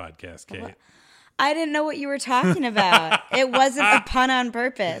on this podcast, Kate. I didn't know what you were talking about. It wasn't a pun on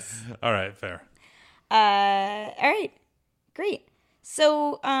purpose. All right, fair. All right. Great.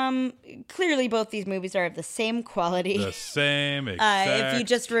 So, clearly both these movies are of the same quality. The same exact if you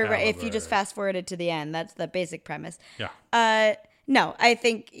just caliber. fast forwarded to the end, that's the basic premise. Yeah. No, I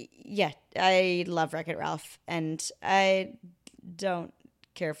think I love Wreck-It Ralph, and I don't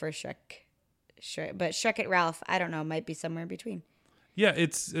care for Shrek, but Shrek-It Ralph, I don't know, might be somewhere in between. Yeah,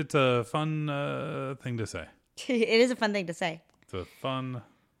 it's a fun thing to say. It is a fun thing to say. It's a fun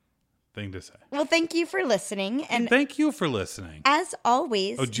thing to say. Well, thank you for listening, and Thank you for listening. as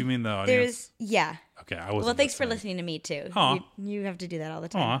always, Oh, do you mean the audience? Okay, I wasn't. well, thanks for listening to me too. Aw. You have to do that all the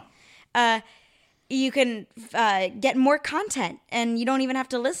time. Aw. You can get more content, and you don't even have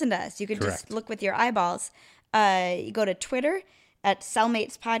to listen to us. You can Correct. just look with your eyeballs. You go to Twitter at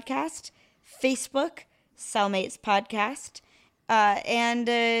Cellmates Podcast, Facebook, Cellmates Podcast, and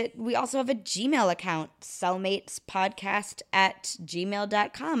we also have a Gmail account,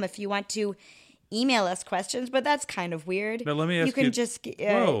 cellmatespodcast@gmail.com, if you want to email us questions, but that's kind of weird. But let me ask you. Can just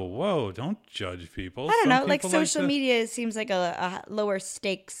whoa, don't judge people. I don't Some know, like people social to- media seems like a lower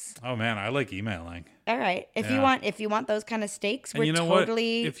stakes. Oh man, I like emailing. All right. If Yeah. you want those kind of stakes, And we're you know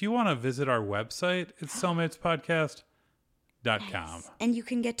totally what? If you want to visit our website, it's cellmatespodcast.com. and you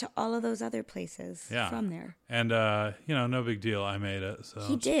can get to all of those other places Yeah. from there. And no big deal. I made it. So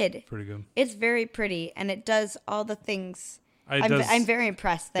He it's did. pretty good. It's very pretty, and it does all the things. It I'm, does- I'm very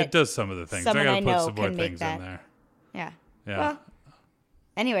impressed that It does some of the things. I someone gotta I put know some more can make things that. in there. Yeah. Yeah. Well,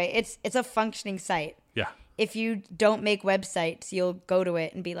 Anyway, it's a functioning site. Yeah. If you don't make websites, you'll go to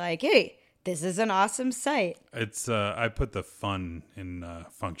it and be like, hey, this is an awesome site. It's I put the fun in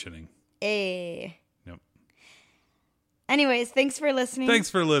functioning. Hey. Yep. Anyways, thanks for listening. Thanks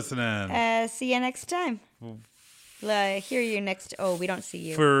for listening. See you next time. Hear you next. Oh, we don't see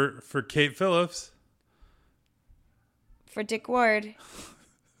you. For Kate Phillips. For Dick Ward.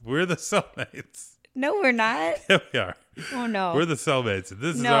 We're the cellmates. No, we're not. Yeah, we are. Oh no. We're the cellmates.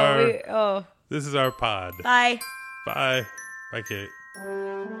 This is This is our pod. Bye. Bye. Bye, Kate.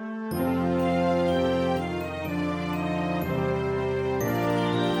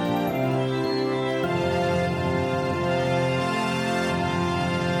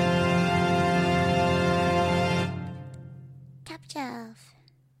 Top shelf.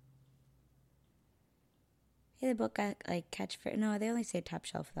 Yeah, the book got catch for. No, they only say top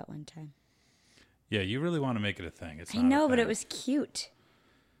shelf that one time. Yeah, you really want to make it a thing. It's I know, but it was cute.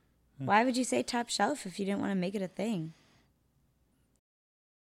 Why would you say top shelf if you didn't want to make it a thing?